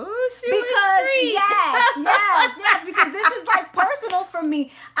 Oh, yes, because this is like personal for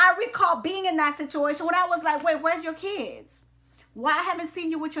me. I recall being in that situation when I was like, wait, where's your kids? Why I haven't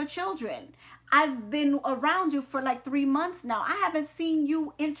seen you with your children? I've been around you for like 3 months now. I haven't seen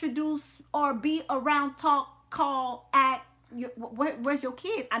you introduce or be around, talk, call, act. Where's your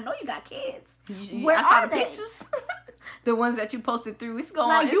kids? I know you got kids. Where are they? Pictures? The ones that you posted 3 weeks ago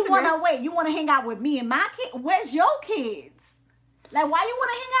like on you Instagram. You want to hang out with me and my kids? Where's your kids? Like, why you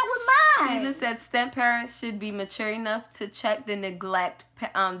want to hang out with mine? Sheila said step parents should be mature enough to check the negligent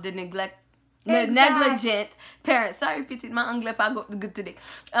parents. Sorry, petit, my anglais pas good today.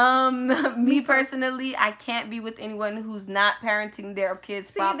 Me personally, I can't be with anyone who's not parenting their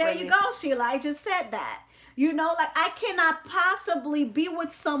kids properly. There you go, Sheila. I just said that. You know, like I cannot possibly be with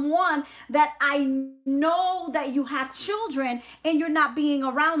someone that I know that you have children and you're not being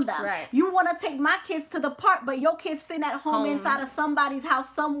around them. Right. You want to take my kids to the park, but your kids sitting at home inside of somebody's house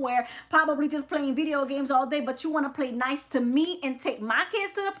somewhere, probably just playing video games all day, but you want to play nice to me and take my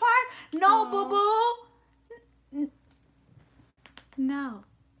kids to the park? No, boo-boo. No.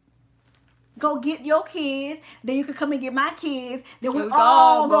 Go get your kids, then you can come and get my kids, then we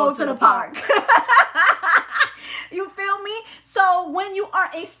all go to the park. You feel me? So when you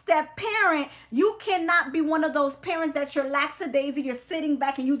are a step parent, you cannot be one of those parents that you're lackadaisy, you're sitting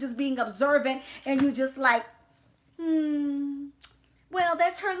back and you just being observant and you just like, well,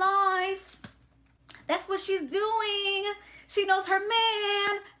 that's her life. That's what she's doing. She knows her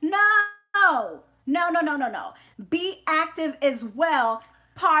man. No. Be active as well,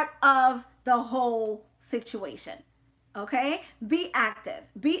 part of the whole situation. Okay? Be active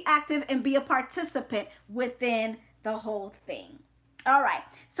and be a participant within the whole thing. All right.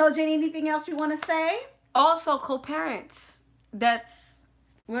 So, Jenny, anything else you want to say? Also, co-parents. That's,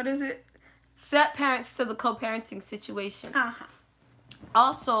 what is it? Step parents to the co-parenting situation.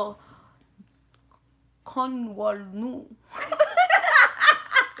 Also, konwalnu.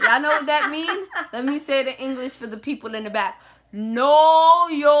 Y'all know what that means? Let me say it in English for the people in the back. Know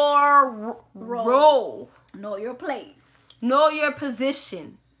your role. Know your place. Know your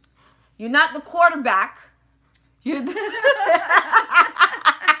position. You're not the quarterback. You're the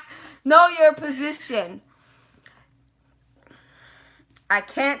know your position. I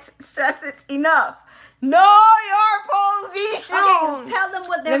can't stress it enough. Know your position. Okay, tell them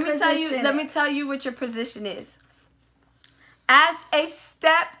what their position is. Let me tell you what your position is. As a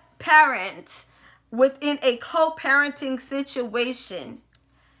step parent within a co-parenting situation,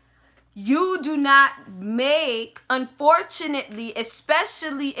 you do not make, unfortunately,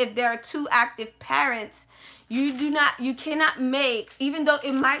 especially if there are two active parents, you cannot make, even though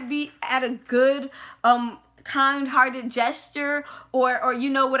it might be at a good, kind-hearted gesture or you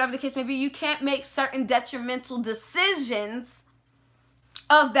know, whatever the case may be, you can't make certain detrimental decisions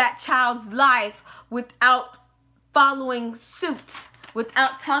of that child's life without following suit,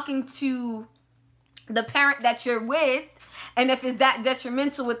 without talking to the parent that you're with, and if it's that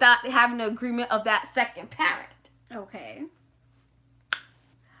detrimental, without having the agreement of that second parent. Okay.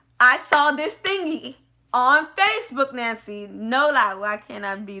 I saw this thingy on Facebook, Nancy. No lie, why can't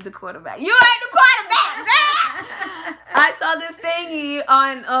I be the quarterback? You ain't the quarterback, girl! I saw this thingy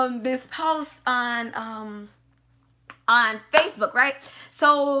on this post on Facebook, right?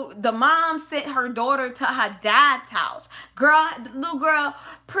 So the mom sent her daughter to her dad's house. Girl, the little girl,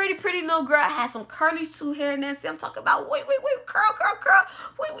 pretty little girl, had some curly Sue hair, Nancy. I'm talking about, wait, curl.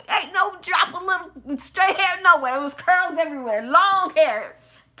 Wait, ain't no drop a little straight hair nowhere. It was curls everywhere, long hair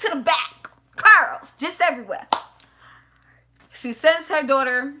to the back, curls just everywhere. She sends her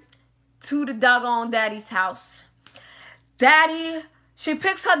daughter to the doggone daddy's house. She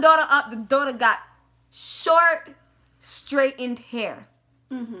picks her daughter up. The daughter got short, straightened hair.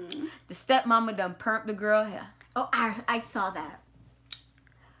 Mm-hmm. The stepmama done permed the girl hair. Oh, I saw that.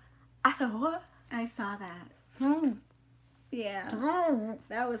 I said, what? I saw that. Mm. Yeah. Mm.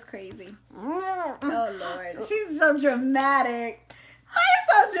 That was crazy. Mm. Oh, Lord. She's so dramatic. Why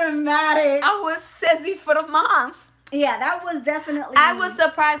so dramatic? I was sassy for the mom. Yeah, that was definitely... I was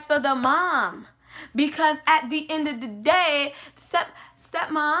surprised for the mom. Because at the end of the day,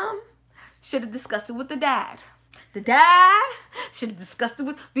 stepmom should have discussed it with the dad. the dad should have discussed it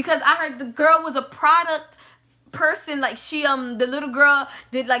with, because I heard the girl was a product person. Like she the little girl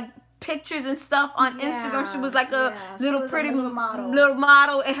did like pictures and stuff on Instagram. She was like a little pretty little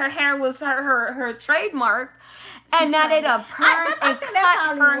model, and her hair was her trademark. And now they done permed I think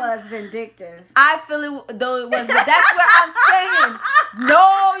that probably was vindictive. I feel it, though it was, but that's what I'm saying.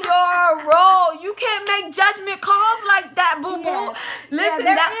 Know your role. You can't make judgment calls like that, boo boo. Yes. Listen,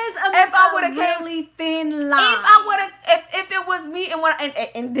 there that, is if I would have really thin line. If I would have, if it was me,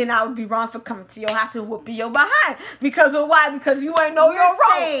 and then I would be wrong for coming to your house and whooping your behind because of why? Because you ain't know your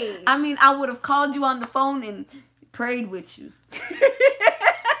role. Safe. I mean, I would have called you on the phone and prayed with you.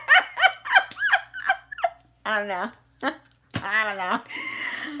 I don't know. I don't know.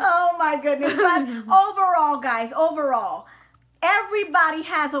 Oh my goodness. But overall, guys, everybody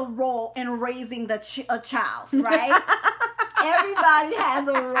has a role in raising a child, right? Everybody has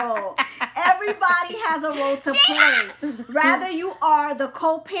a role. Everybody has a role to play. Rather you are the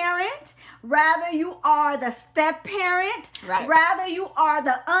co-parent, rather you are the step-parent, right. Rather you are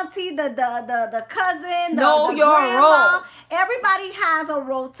the auntie, the cousin, know the your grandma. role. Everybody has a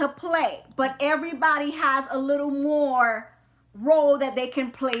role to play, but everybody has a little more role that they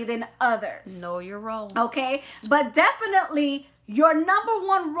can play than others. Know your role. Okay? But definitely your number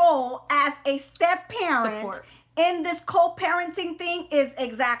one role as a step-parent in this co-parenting thing is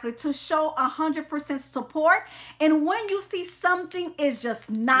exactly to show 100% support. And when you see something is just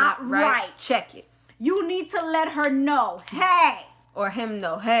not right, check it. You need to let her know, hey. Or him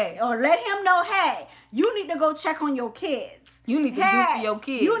know, hey. Or let him know, hey, you need to go check on your kids. You need to do for your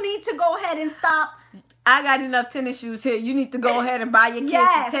kids. You need to go ahead and stop. I got enough tennis shoes here. You need to go ahead and buy your kids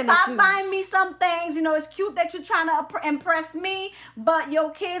some tennis shoes. Stop buying me some things. You know, it's cute that you're trying to impress me, but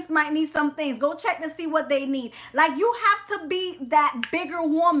your kids might need some things. Go check to see what they need. Like, you have to be that bigger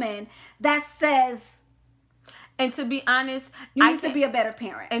woman that says... And to be honest, you need to be a better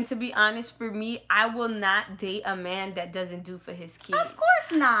parent. And to be honest, for me, I will not date a man that doesn't do for his kids. Of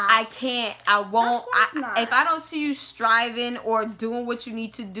course not. I can't. I won't. Of course not. If I don't see you striving or doing what you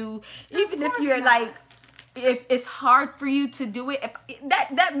need to do, even if you're like, if it's hard for you to do it,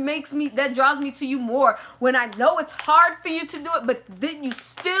 that draws me to you more when I know it's hard for you to do it, but then you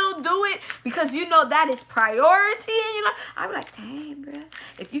still do it because you know that is priority, and you know, I'm like, dang, bro,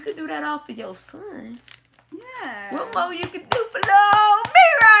 if you could do that all for your son. Yeah. What more you can do for little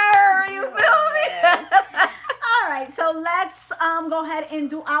mirror? You feel me? All right, so let's go ahead and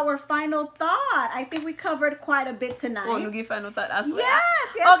do our final thought. I think we covered quite a bit tonight. Oh, you get final thought? I swear.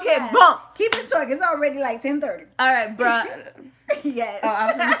 Yes. Okay, boom. Keep it short. It's already like 10:30. All right, bro. Yes.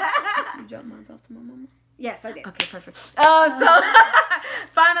 You dropped mine off to my mama? Yes, I did. Okay, perfect. So,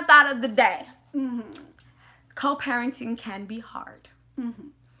 final thought of the day. Mm-hmm. Co-parenting can be hard. Mm-hmm.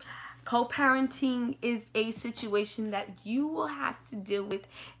 Co-parenting is a situation that you will have to deal with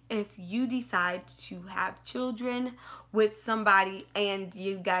if you decide to have children with somebody and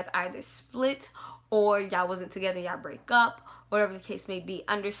you guys either split or y'all wasn't together, y'all break up, whatever the case may be.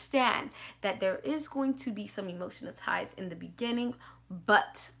 Understand that there is going to be some emotional ties in the beginning,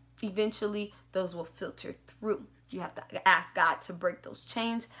 but eventually those will filter through. You have to ask God to break those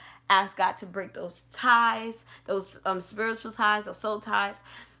chains, ask God to break those ties, those spiritual ties, those soul ties.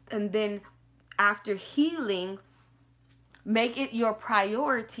 And then after healing, make it your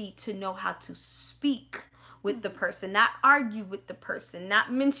priority to know how to speak with the person, not argue with the person,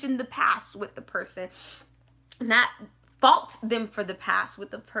 not mention the past with the person, not fault them for the past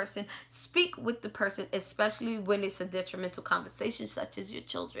with the person. Speak with the person, especially when it's a detrimental conversation such as your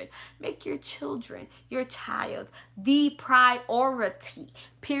children. Make your children, your child, the priority.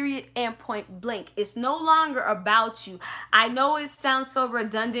 Period and point blank. It's no longer about you. I know it sounds so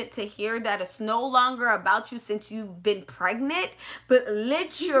redundant to hear that it's no longer about you since you've been pregnant, but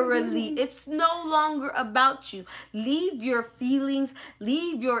literally it's no longer about you. Leave your feelings,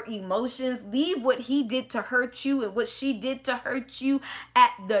 leave your emotions, leave what he did to hurt you and what she did to hurt you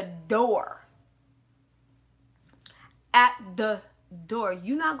at the door. At the door.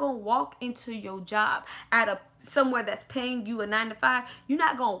 You're not gonna walk into your job at somewhere that's paying you a 9-to-5. You're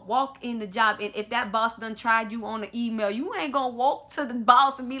not gonna walk in the job, and if that boss done tried you on an email, you ain't gonna walk to the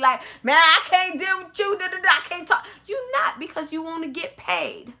boss and be like, man, I can't deal with you, I can't talk. You're not, because you want to get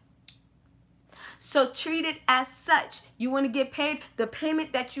paid. So treat it as such. You want to get paid. The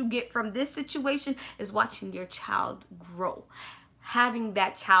payment that you get from this situation is watching your child grow. Having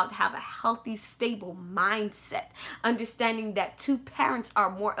that child have a healthy, stable mindset. Understanding that 2 parents are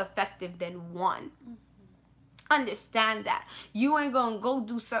more effective than 1. Understand that. You ain't gonna go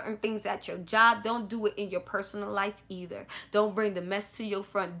do certain things at your job. Don't do it in your personal life either. Don't bring the mess to your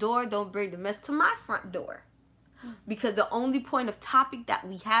front door. Don't bring the mess to my front door. Because the only point of topic that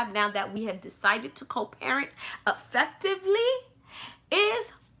we have now that we have decided to co-parent effectively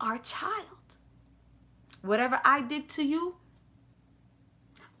is our child. Whatever I did to you,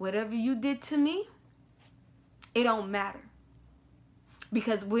 whatever you did to me, it don't matter.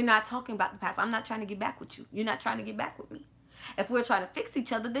 Because we're not talking about the past. I'm not trying to get back with you. You're not trying to get back with me. If we're trying to fix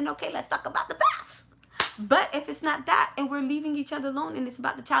each other, then okay, let's talk about the past. But if it's not that and we're leaving each other alone and it's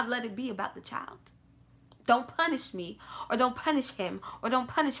about the child, let it be about the child. Don't punish me, or don't punish him, or don't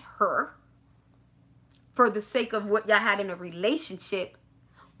punish her for the sake of what y'all had in a relationship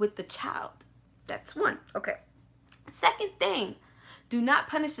with the child. That's one. Okay. Second thing, do not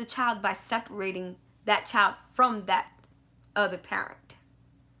punish the child by separating that child from that other parent.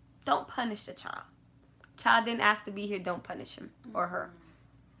 Don't punish the child. Child didn't ask to be here. Don't punish him or her.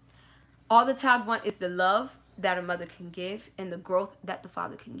 All the child wants is the love that a mother can give and the growth that the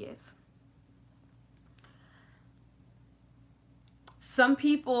father can give. Some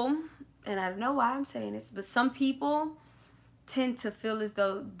people, and I don't know why I'm saying this, but some people tend to feel as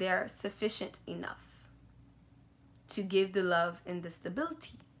though they're sufficient enough to give the love and the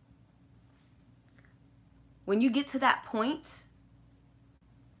stability. When you get to that point,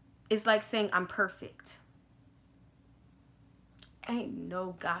 it's like saying, I'm perfect. Ain't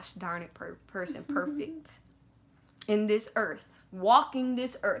no gosh darn it person perfect in this earth, walking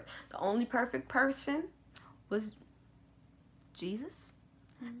this earth. The only perfect person was Jesus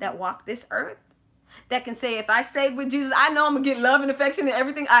that walked this earth, that can say, if I stay with Jesus, I know I'm going to get love and affection and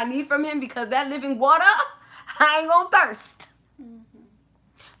everything I need from him, because that living water, I ain't going to thirst.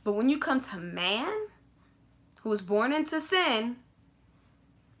 But when you come to man, who was born into sin,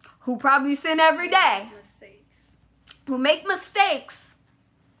 who probably sin every day, who make mistakes,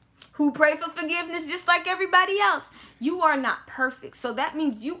 who pray for forgiveness just like everybody else, you are not perfect. So that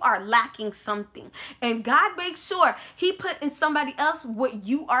means you are lacking something. And God makes sure he put in somebody else what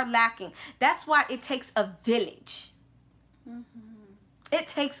you are lacking. That's why it takes a village. It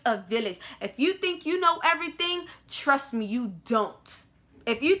takes a village. If you think you know everything, trust me, you don't.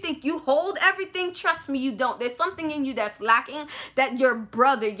 If you think you hold everything, trust me, you don't. There's something in you that's lacking that your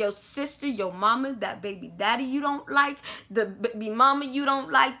brother, your sister, your mama, that baby daddy you don't like, the baby mama you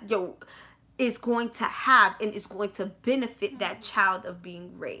don't like, is going to have, and is going to benefit that child of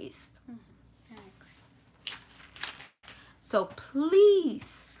being raised. So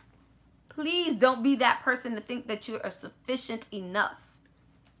please, please don't be that person to think that you are sufficient enough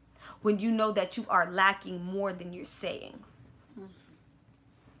when you know that you are lacking more than you're saying.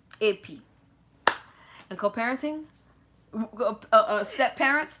 AP. And co-parenting, step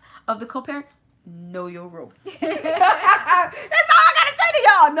parents of the co-parent, know your role. That's all I gotta say to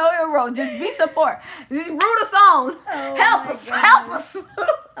y'all. Know your role. Just be support. Just root us on. Help us. Help us.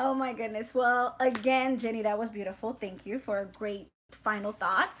 Oh my goodness. Well, again, Jenny, that was beautiful. Thank you for a great final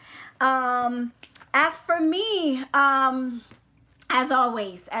thought. As for me, as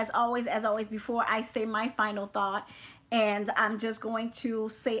always, before I say my final thought, and I'm just going to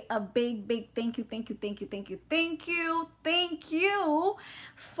say a big thank you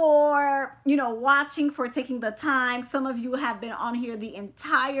for, watching, for taking the time. Some of you have been on here the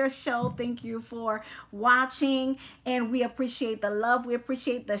entire show. Thank you for watching, and we appreciate the love. We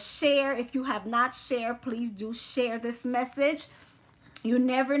appreciate the share. If you have not shared, please do share this message. You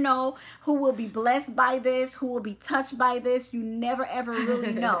never know who will be blessed by this, who will be touched by this. You never, ever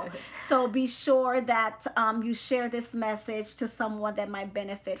really know. So be sure that you share this message to someone that might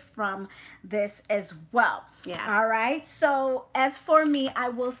benefit from this as well. Yeah. All right. So as for me, I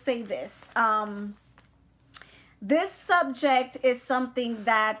will say this. This subject is something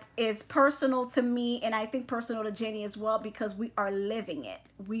that is personal to me, and I think personal to Jenny as well, because we are living it.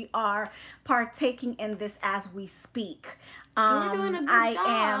 We are partaking in this as we speak. We're doing a good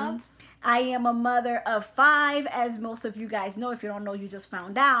job. I am a mother of 5, as most of you guys know. If you don't know, you just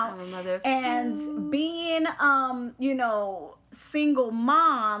found out. I'm a mother of 2. And being, single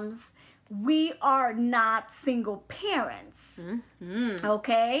moms, we are not single parents.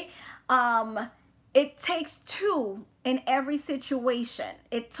 Okay? It takes 2 in every situation.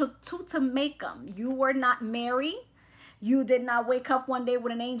 It took 2 to make them. You were not married. You did not wake up one day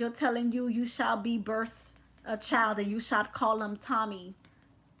with an angel telling you, you shall be birth a child and you shall call him Tommy,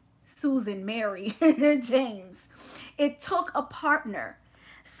 Susan, Mary, James. It took a partner.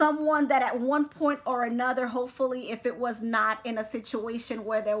 Someone that at one point or another, hopefully, if it was not in a situation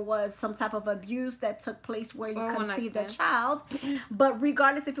where there was some type of abuse that took place where you conceived a child, but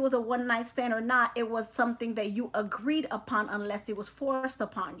regardless if it was a one-night stand or not, it was something that you agreed upon unless it was forced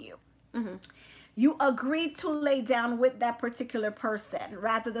upon you. You agreed to lay down with that particular person.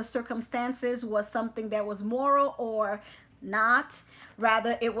 Rather, the circumstances was something that was moral or not.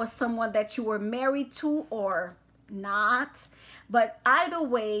 Rather, it was someone that you were married to or not. But either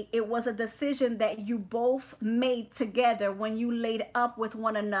way, it was a decision that you both made together when you laid up with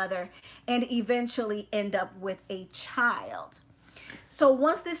one another and eventually end up with a child. So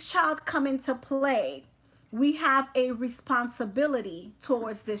once this child come into play, we have a responsibility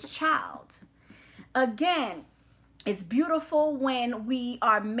towards this child. Again, it's beautiful when we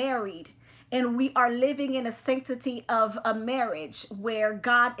are married and we are living in a sanctity of a marriage where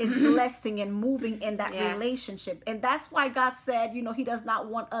God is blessing and moving in that relationship. And that's why God said, you know, he does not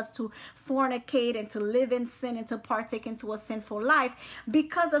want us to fornicate and to live in sin and to partake into a sinful life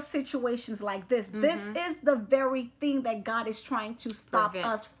because of situations like this. This is the very thing that God is trying to stop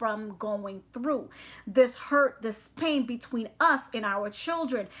us from going through. This hurt, this pain between us and our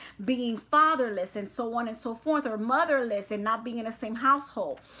children, being fatherless and so on and so forth, or motherless and not being in the same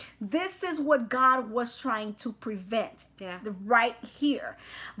household. This is what God was trying to prevent right here.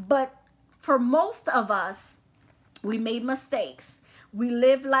 But for most of us, we made mistakes. We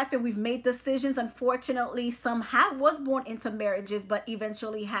live life and we've made decisions. Unfortunately, some was born into marriages, but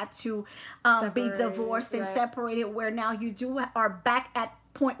eventually had to be divorced and separated, where now you are back at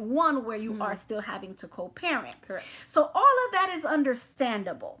point one where you are still having to co-parent. Correct. So all of that is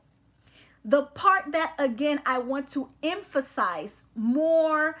understandable. The part that, again, I want to emphasize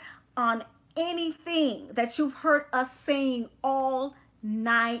more on anything that you've heard us saying all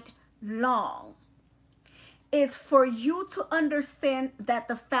night long is for you to understand that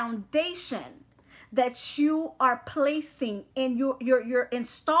the foundation that you are placing in you're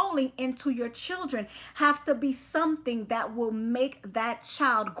installing into your children have to be something that will make that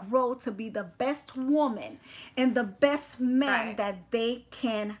child grow to be the best woman and the best man that they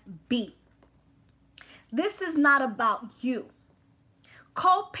can be. This is not about you.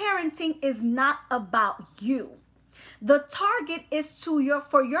 Co-parenting is not about you. The target is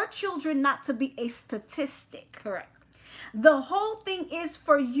for your children not to be a statistic. Correct. The whole thing is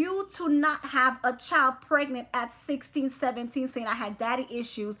for you to not have a child pregnant at 16, 17 saying, I had daddy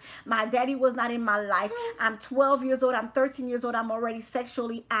issues. My daddy was not in my life. I'm 12 years old. I'm 13 years old. I'm already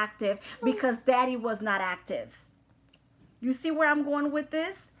sexually active because daddy was not active. You see where I'm going with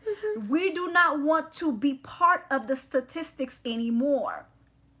this? We do not want to be part of the statistics anymore.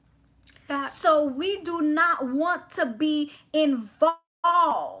 So we do not want to be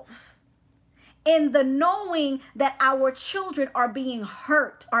involved in the knowing that our children are being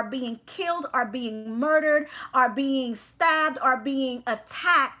hurt, are being killed, are being murdered, are being stabbed, are being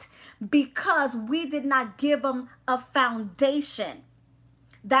attacked because we did not give them a foundation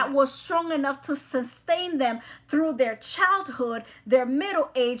that was strong enough to sustain them through their childhood, their middle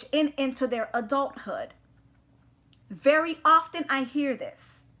age, and into their adulthood. Very often I hear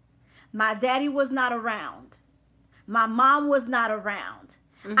this. My daddy was not around. My mom was not around.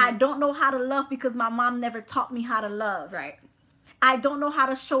 I don't know how to love because my mom never taught me how to love. Right. I don't know how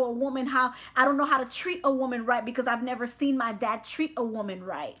to show a woman I don't know how to treat a woman right because I've never seen my dad treat a woman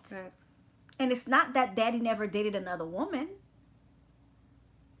right. And it's not that daddy never dated another woman.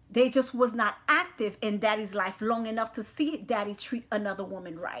 They just was not active in daddy's life long enough to see daddy treat another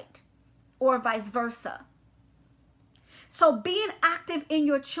woman right, or vice versa. So being active in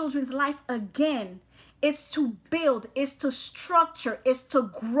your children's life, again, is to build, is to structure, is to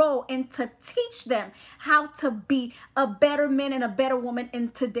grow, and to teach them how to be a better man and a better woman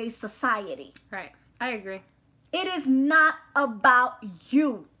in today's society. Right. I agree. It is not about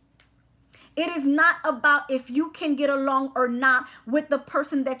you. It is not about if you can get along or not with the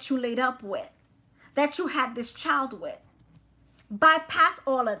person that you laid up with, that you had this child with. Bypass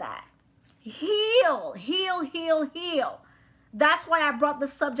all of that. Heal, heal, heal, heal. That's why I brought the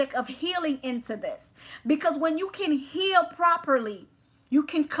subject of healing into this. Because when you can heal properly, you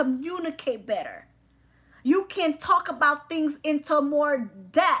can communicate better. You can talk about things into more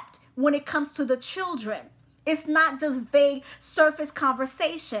depth when it comes to the children. It's not just vague surface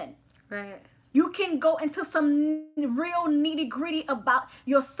conversation. Right. You can go into some real nitty-gritty about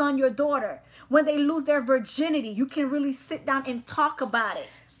your son, your daughter. When they lose their virginity, you can really sit down and talk about it.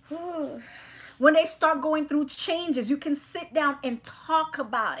 When they start going through changes, you can sit down and talk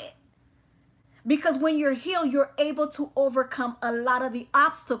about it. Because when you're healed, you're able to overcome a lot of the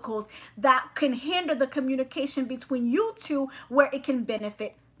obstacles that can hinder the communication between you two, where it can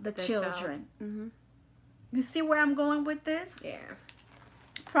benefit the children. You see where I'm going with this? Yeah.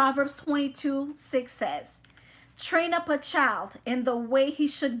 Proverbs 22:6 says, train up a child in the way he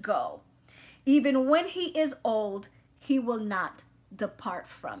should go. Even when he is old, he will not depart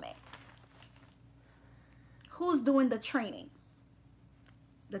from it. who's doing the training?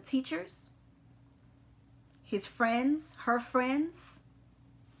 The teachers? His friends? Her friends?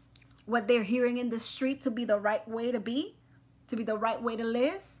 What they're hearing in the street to be the right way to be? To be the right way to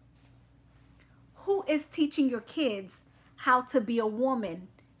live? Who is teaching your kids how to be a woman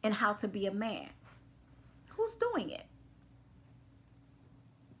and how to be a man? Who's doing it?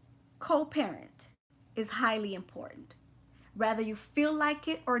 Co-parent is highly important. Whether you feel like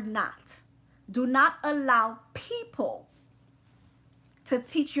it or not, do not allow people to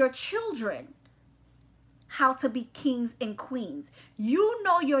teach your children how to be kings and queens. You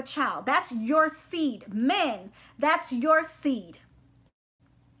know your child. That's your seed. Men, that's your seed.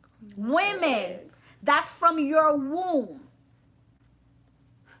 Women, that's from your womb.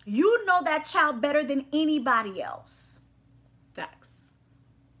 You know that child better than anybody else. Facts.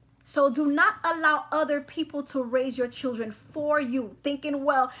 So do not allow other people to raise your children for you, thinking,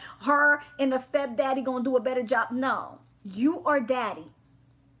 well, her and the stepdaddy gonna do a better job. No, you are daddy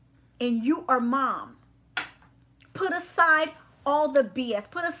and you are mom. Put aside all the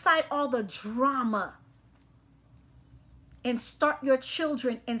BS. Put aside all the drama. And start your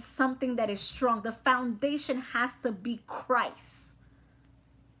children in something that is strong. The foundation has to be Christ.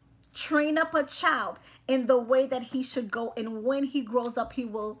 Train up a child in the way that he should go. And when he grows up, he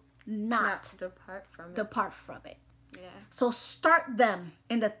will not depart from it. Yeah. So start them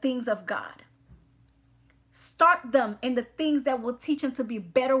in the things of God. Start them in the things that will teach them to be a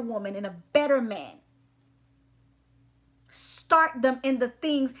better woman and a better man. Start them in the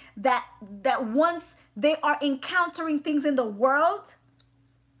things that once they are encountering things in the world,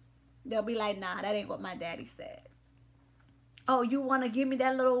 they'll be like, nah, that ain't what my daddy said. Oh, you want to give me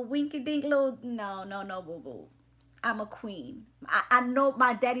that little winky dink little, no, boo boo. I'm a queen. I know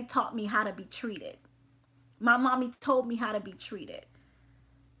my daddy taught me how to be treated. My mommy told me how to be treated.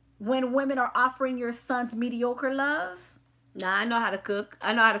 When women are offering your sons mediocre love, nah, I know how to cook.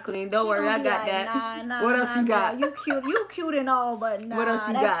 I know how to clean. Don't worry, I got that. What else you got? You cute and all, but nah, what else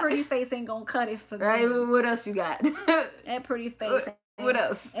you that got? pretty face ain't gonna cut it for me. Right? What else you got? That pretty face. What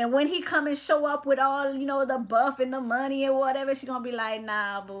else? And when he come and show up with all, the buff and the money and whatever, she gonna be like,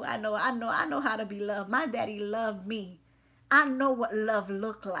 nah, boo, I know how to be loved. My daddy loved me. I know what love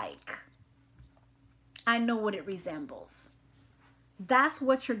look like. I know what it resembles. That's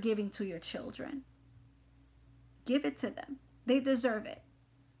what you're giving to your children. Give it to them. They deserve it.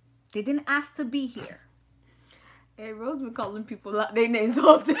 They didn't ask to be here. Hey, Rose been calling people out their names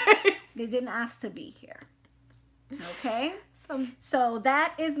all day. They didn't ask to be here. Okay? So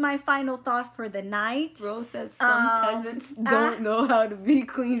that is my final thought for the night. Rose says some peasants don't know how to be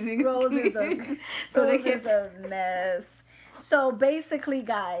queens and Rose is so Rose is a mess. So basically,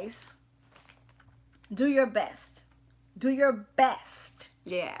 guys, do your best. Do your best.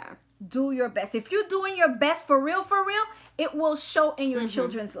 Yeah. Do your best. If you're doing your best for real, it will show in your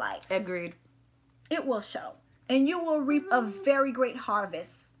children's lives. Agreed. It will show. And you will reap a very great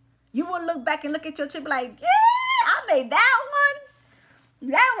harvest. You will look back and look at your children like, yeah, I made that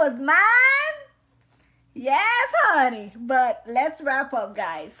one. That was mine. Yes, honey. But let's wrap up,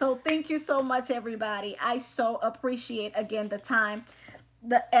 guys. So thank you so much, everybody. I so appreciate, again, the time,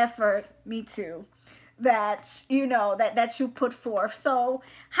 the effort, me too, that you put forth. So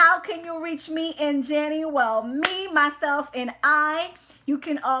how can you reach me and Jenny? Well, me, myself, and I, you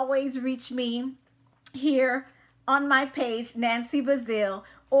can always reach me here on my page, Nancy Bazile,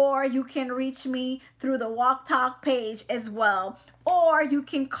 or you can reach me through the Walk Talk page as well, or you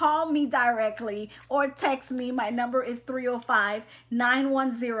can call me directly or text me. My number is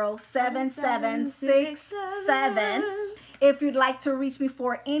 305-910-7767. If you'd like to reach me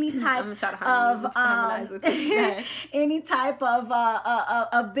for any type of any type of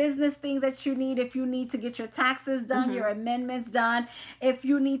a business thing that you need, if you need to get your taxes done, your amendments done, if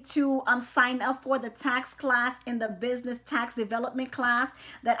you need to sign up for the tax class in the business tax development class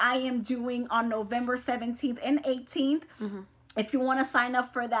that I am doing on November 17th and 18th. If you want to sign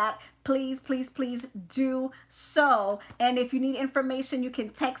up for that, please do so. And if you need information, you can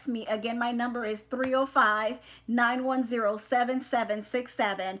text me. Again, my number is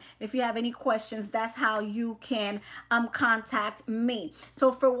 305-910-7767. If you have any questions, that's how you can contact me.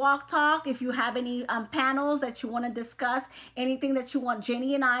 So for Walk Talk, if you have any panels that you want to discuss, anything that you want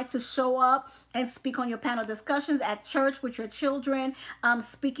Jenny and I to show up and speak on your panel discussions at church with your children,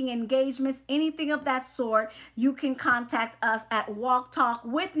 speaking engagements, anything of that sort, you can contact us at Walk Talk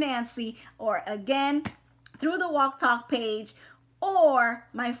with Nancy, or again through the Walk Talk page, or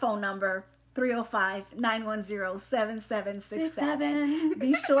my phone number 305-910-7767.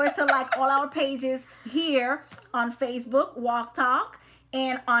 Be sure to like all our pages here on Facebook, Walk Talk,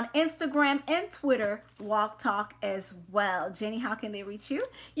 And on Instagram and Twitter, Walk Talk as well. Jenny, how can they reach you?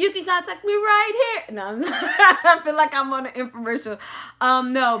 You can contact me right here. No, I feel like I'm on an infomercial.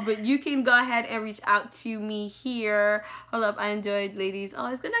 No, but you can go ahead and reach out to me here. Hold up, I enjoyed, ladies.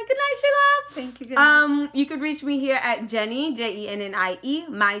 Always good night, Sheila. Thank you. Good night. You could reach me here at Jenny, Jennie,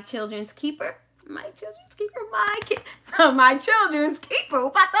 My Children's Keeper. My Children's Keeper, my Children's Keeper. Who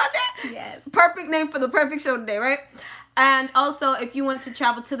I thought that? Yes. Perfect name for the perfect show today, right? And also, if you want to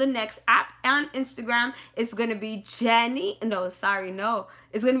travel to the next app on Instagram, it's going to be Jenny. No, sorry, no.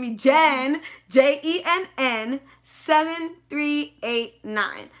 It's going to be Jen, JENN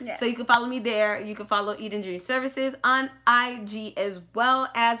 7389. Yes. So you can follow me there. You can follow Eat and Dream Services on IG as well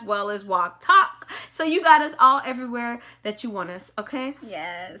as Walk Talk. So you got us all everywhere that you want us, okay?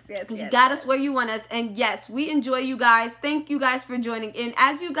 Yes. You got us where you want us. And yes, we enjoy you guys. Thank you guys for joining in.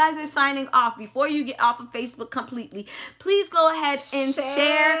 As you guys are signing off, before you get off of Facebook completely, please go ahead and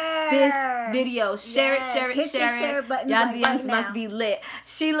share this video. Share it. Hit your share button. Y'all like DMs right must now. be lit.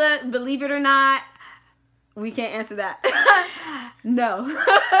 Sheila, believe it or not, we can't answer that. No.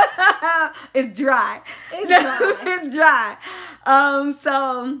 It's dry. It's dry.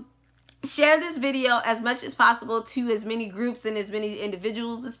 So share this video as much as possible to as many groups and as many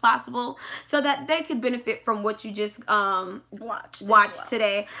individuals as possible so that they could benefit from what you just watched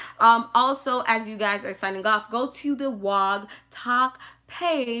today. Also, as you guys are signing off, go to the Walk Talk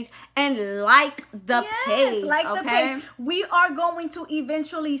page and like the page. Like the page. We are going to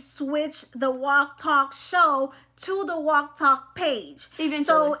eventually switch the Walk Talk show to the Walk Talk page. Eventually.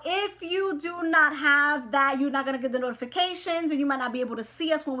 So if you do not have that, you're not going to get the notifications and you might not be able to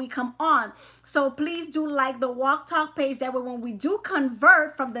see us when we come on. So please do like the Walk Talk page. That way when we do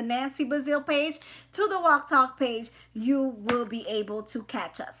convert from the Nancy Bazille page to the Walk Talk page, you will be able to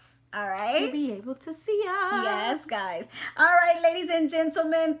catch us. All right. You'll be able to see us. Yes, guys. All right, ladies and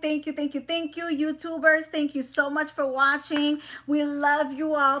gentlemen. Thank you. YouTubers, thank you so much for watching. We love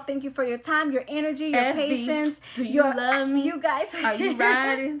you all. Thank you for your time, your energy, your patience. Do you love me? You guys. Are you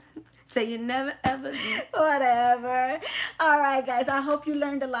riding? Say you never ever leave. Whatever. All right, guys. I hope you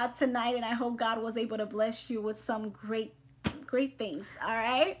learned a lot tonight, and I hope God was able to bless you with some great things. All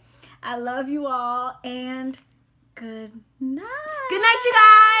right. I love you all, and good night. Good night, you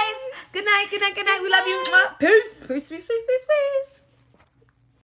guys. Good night. We love you. Peace.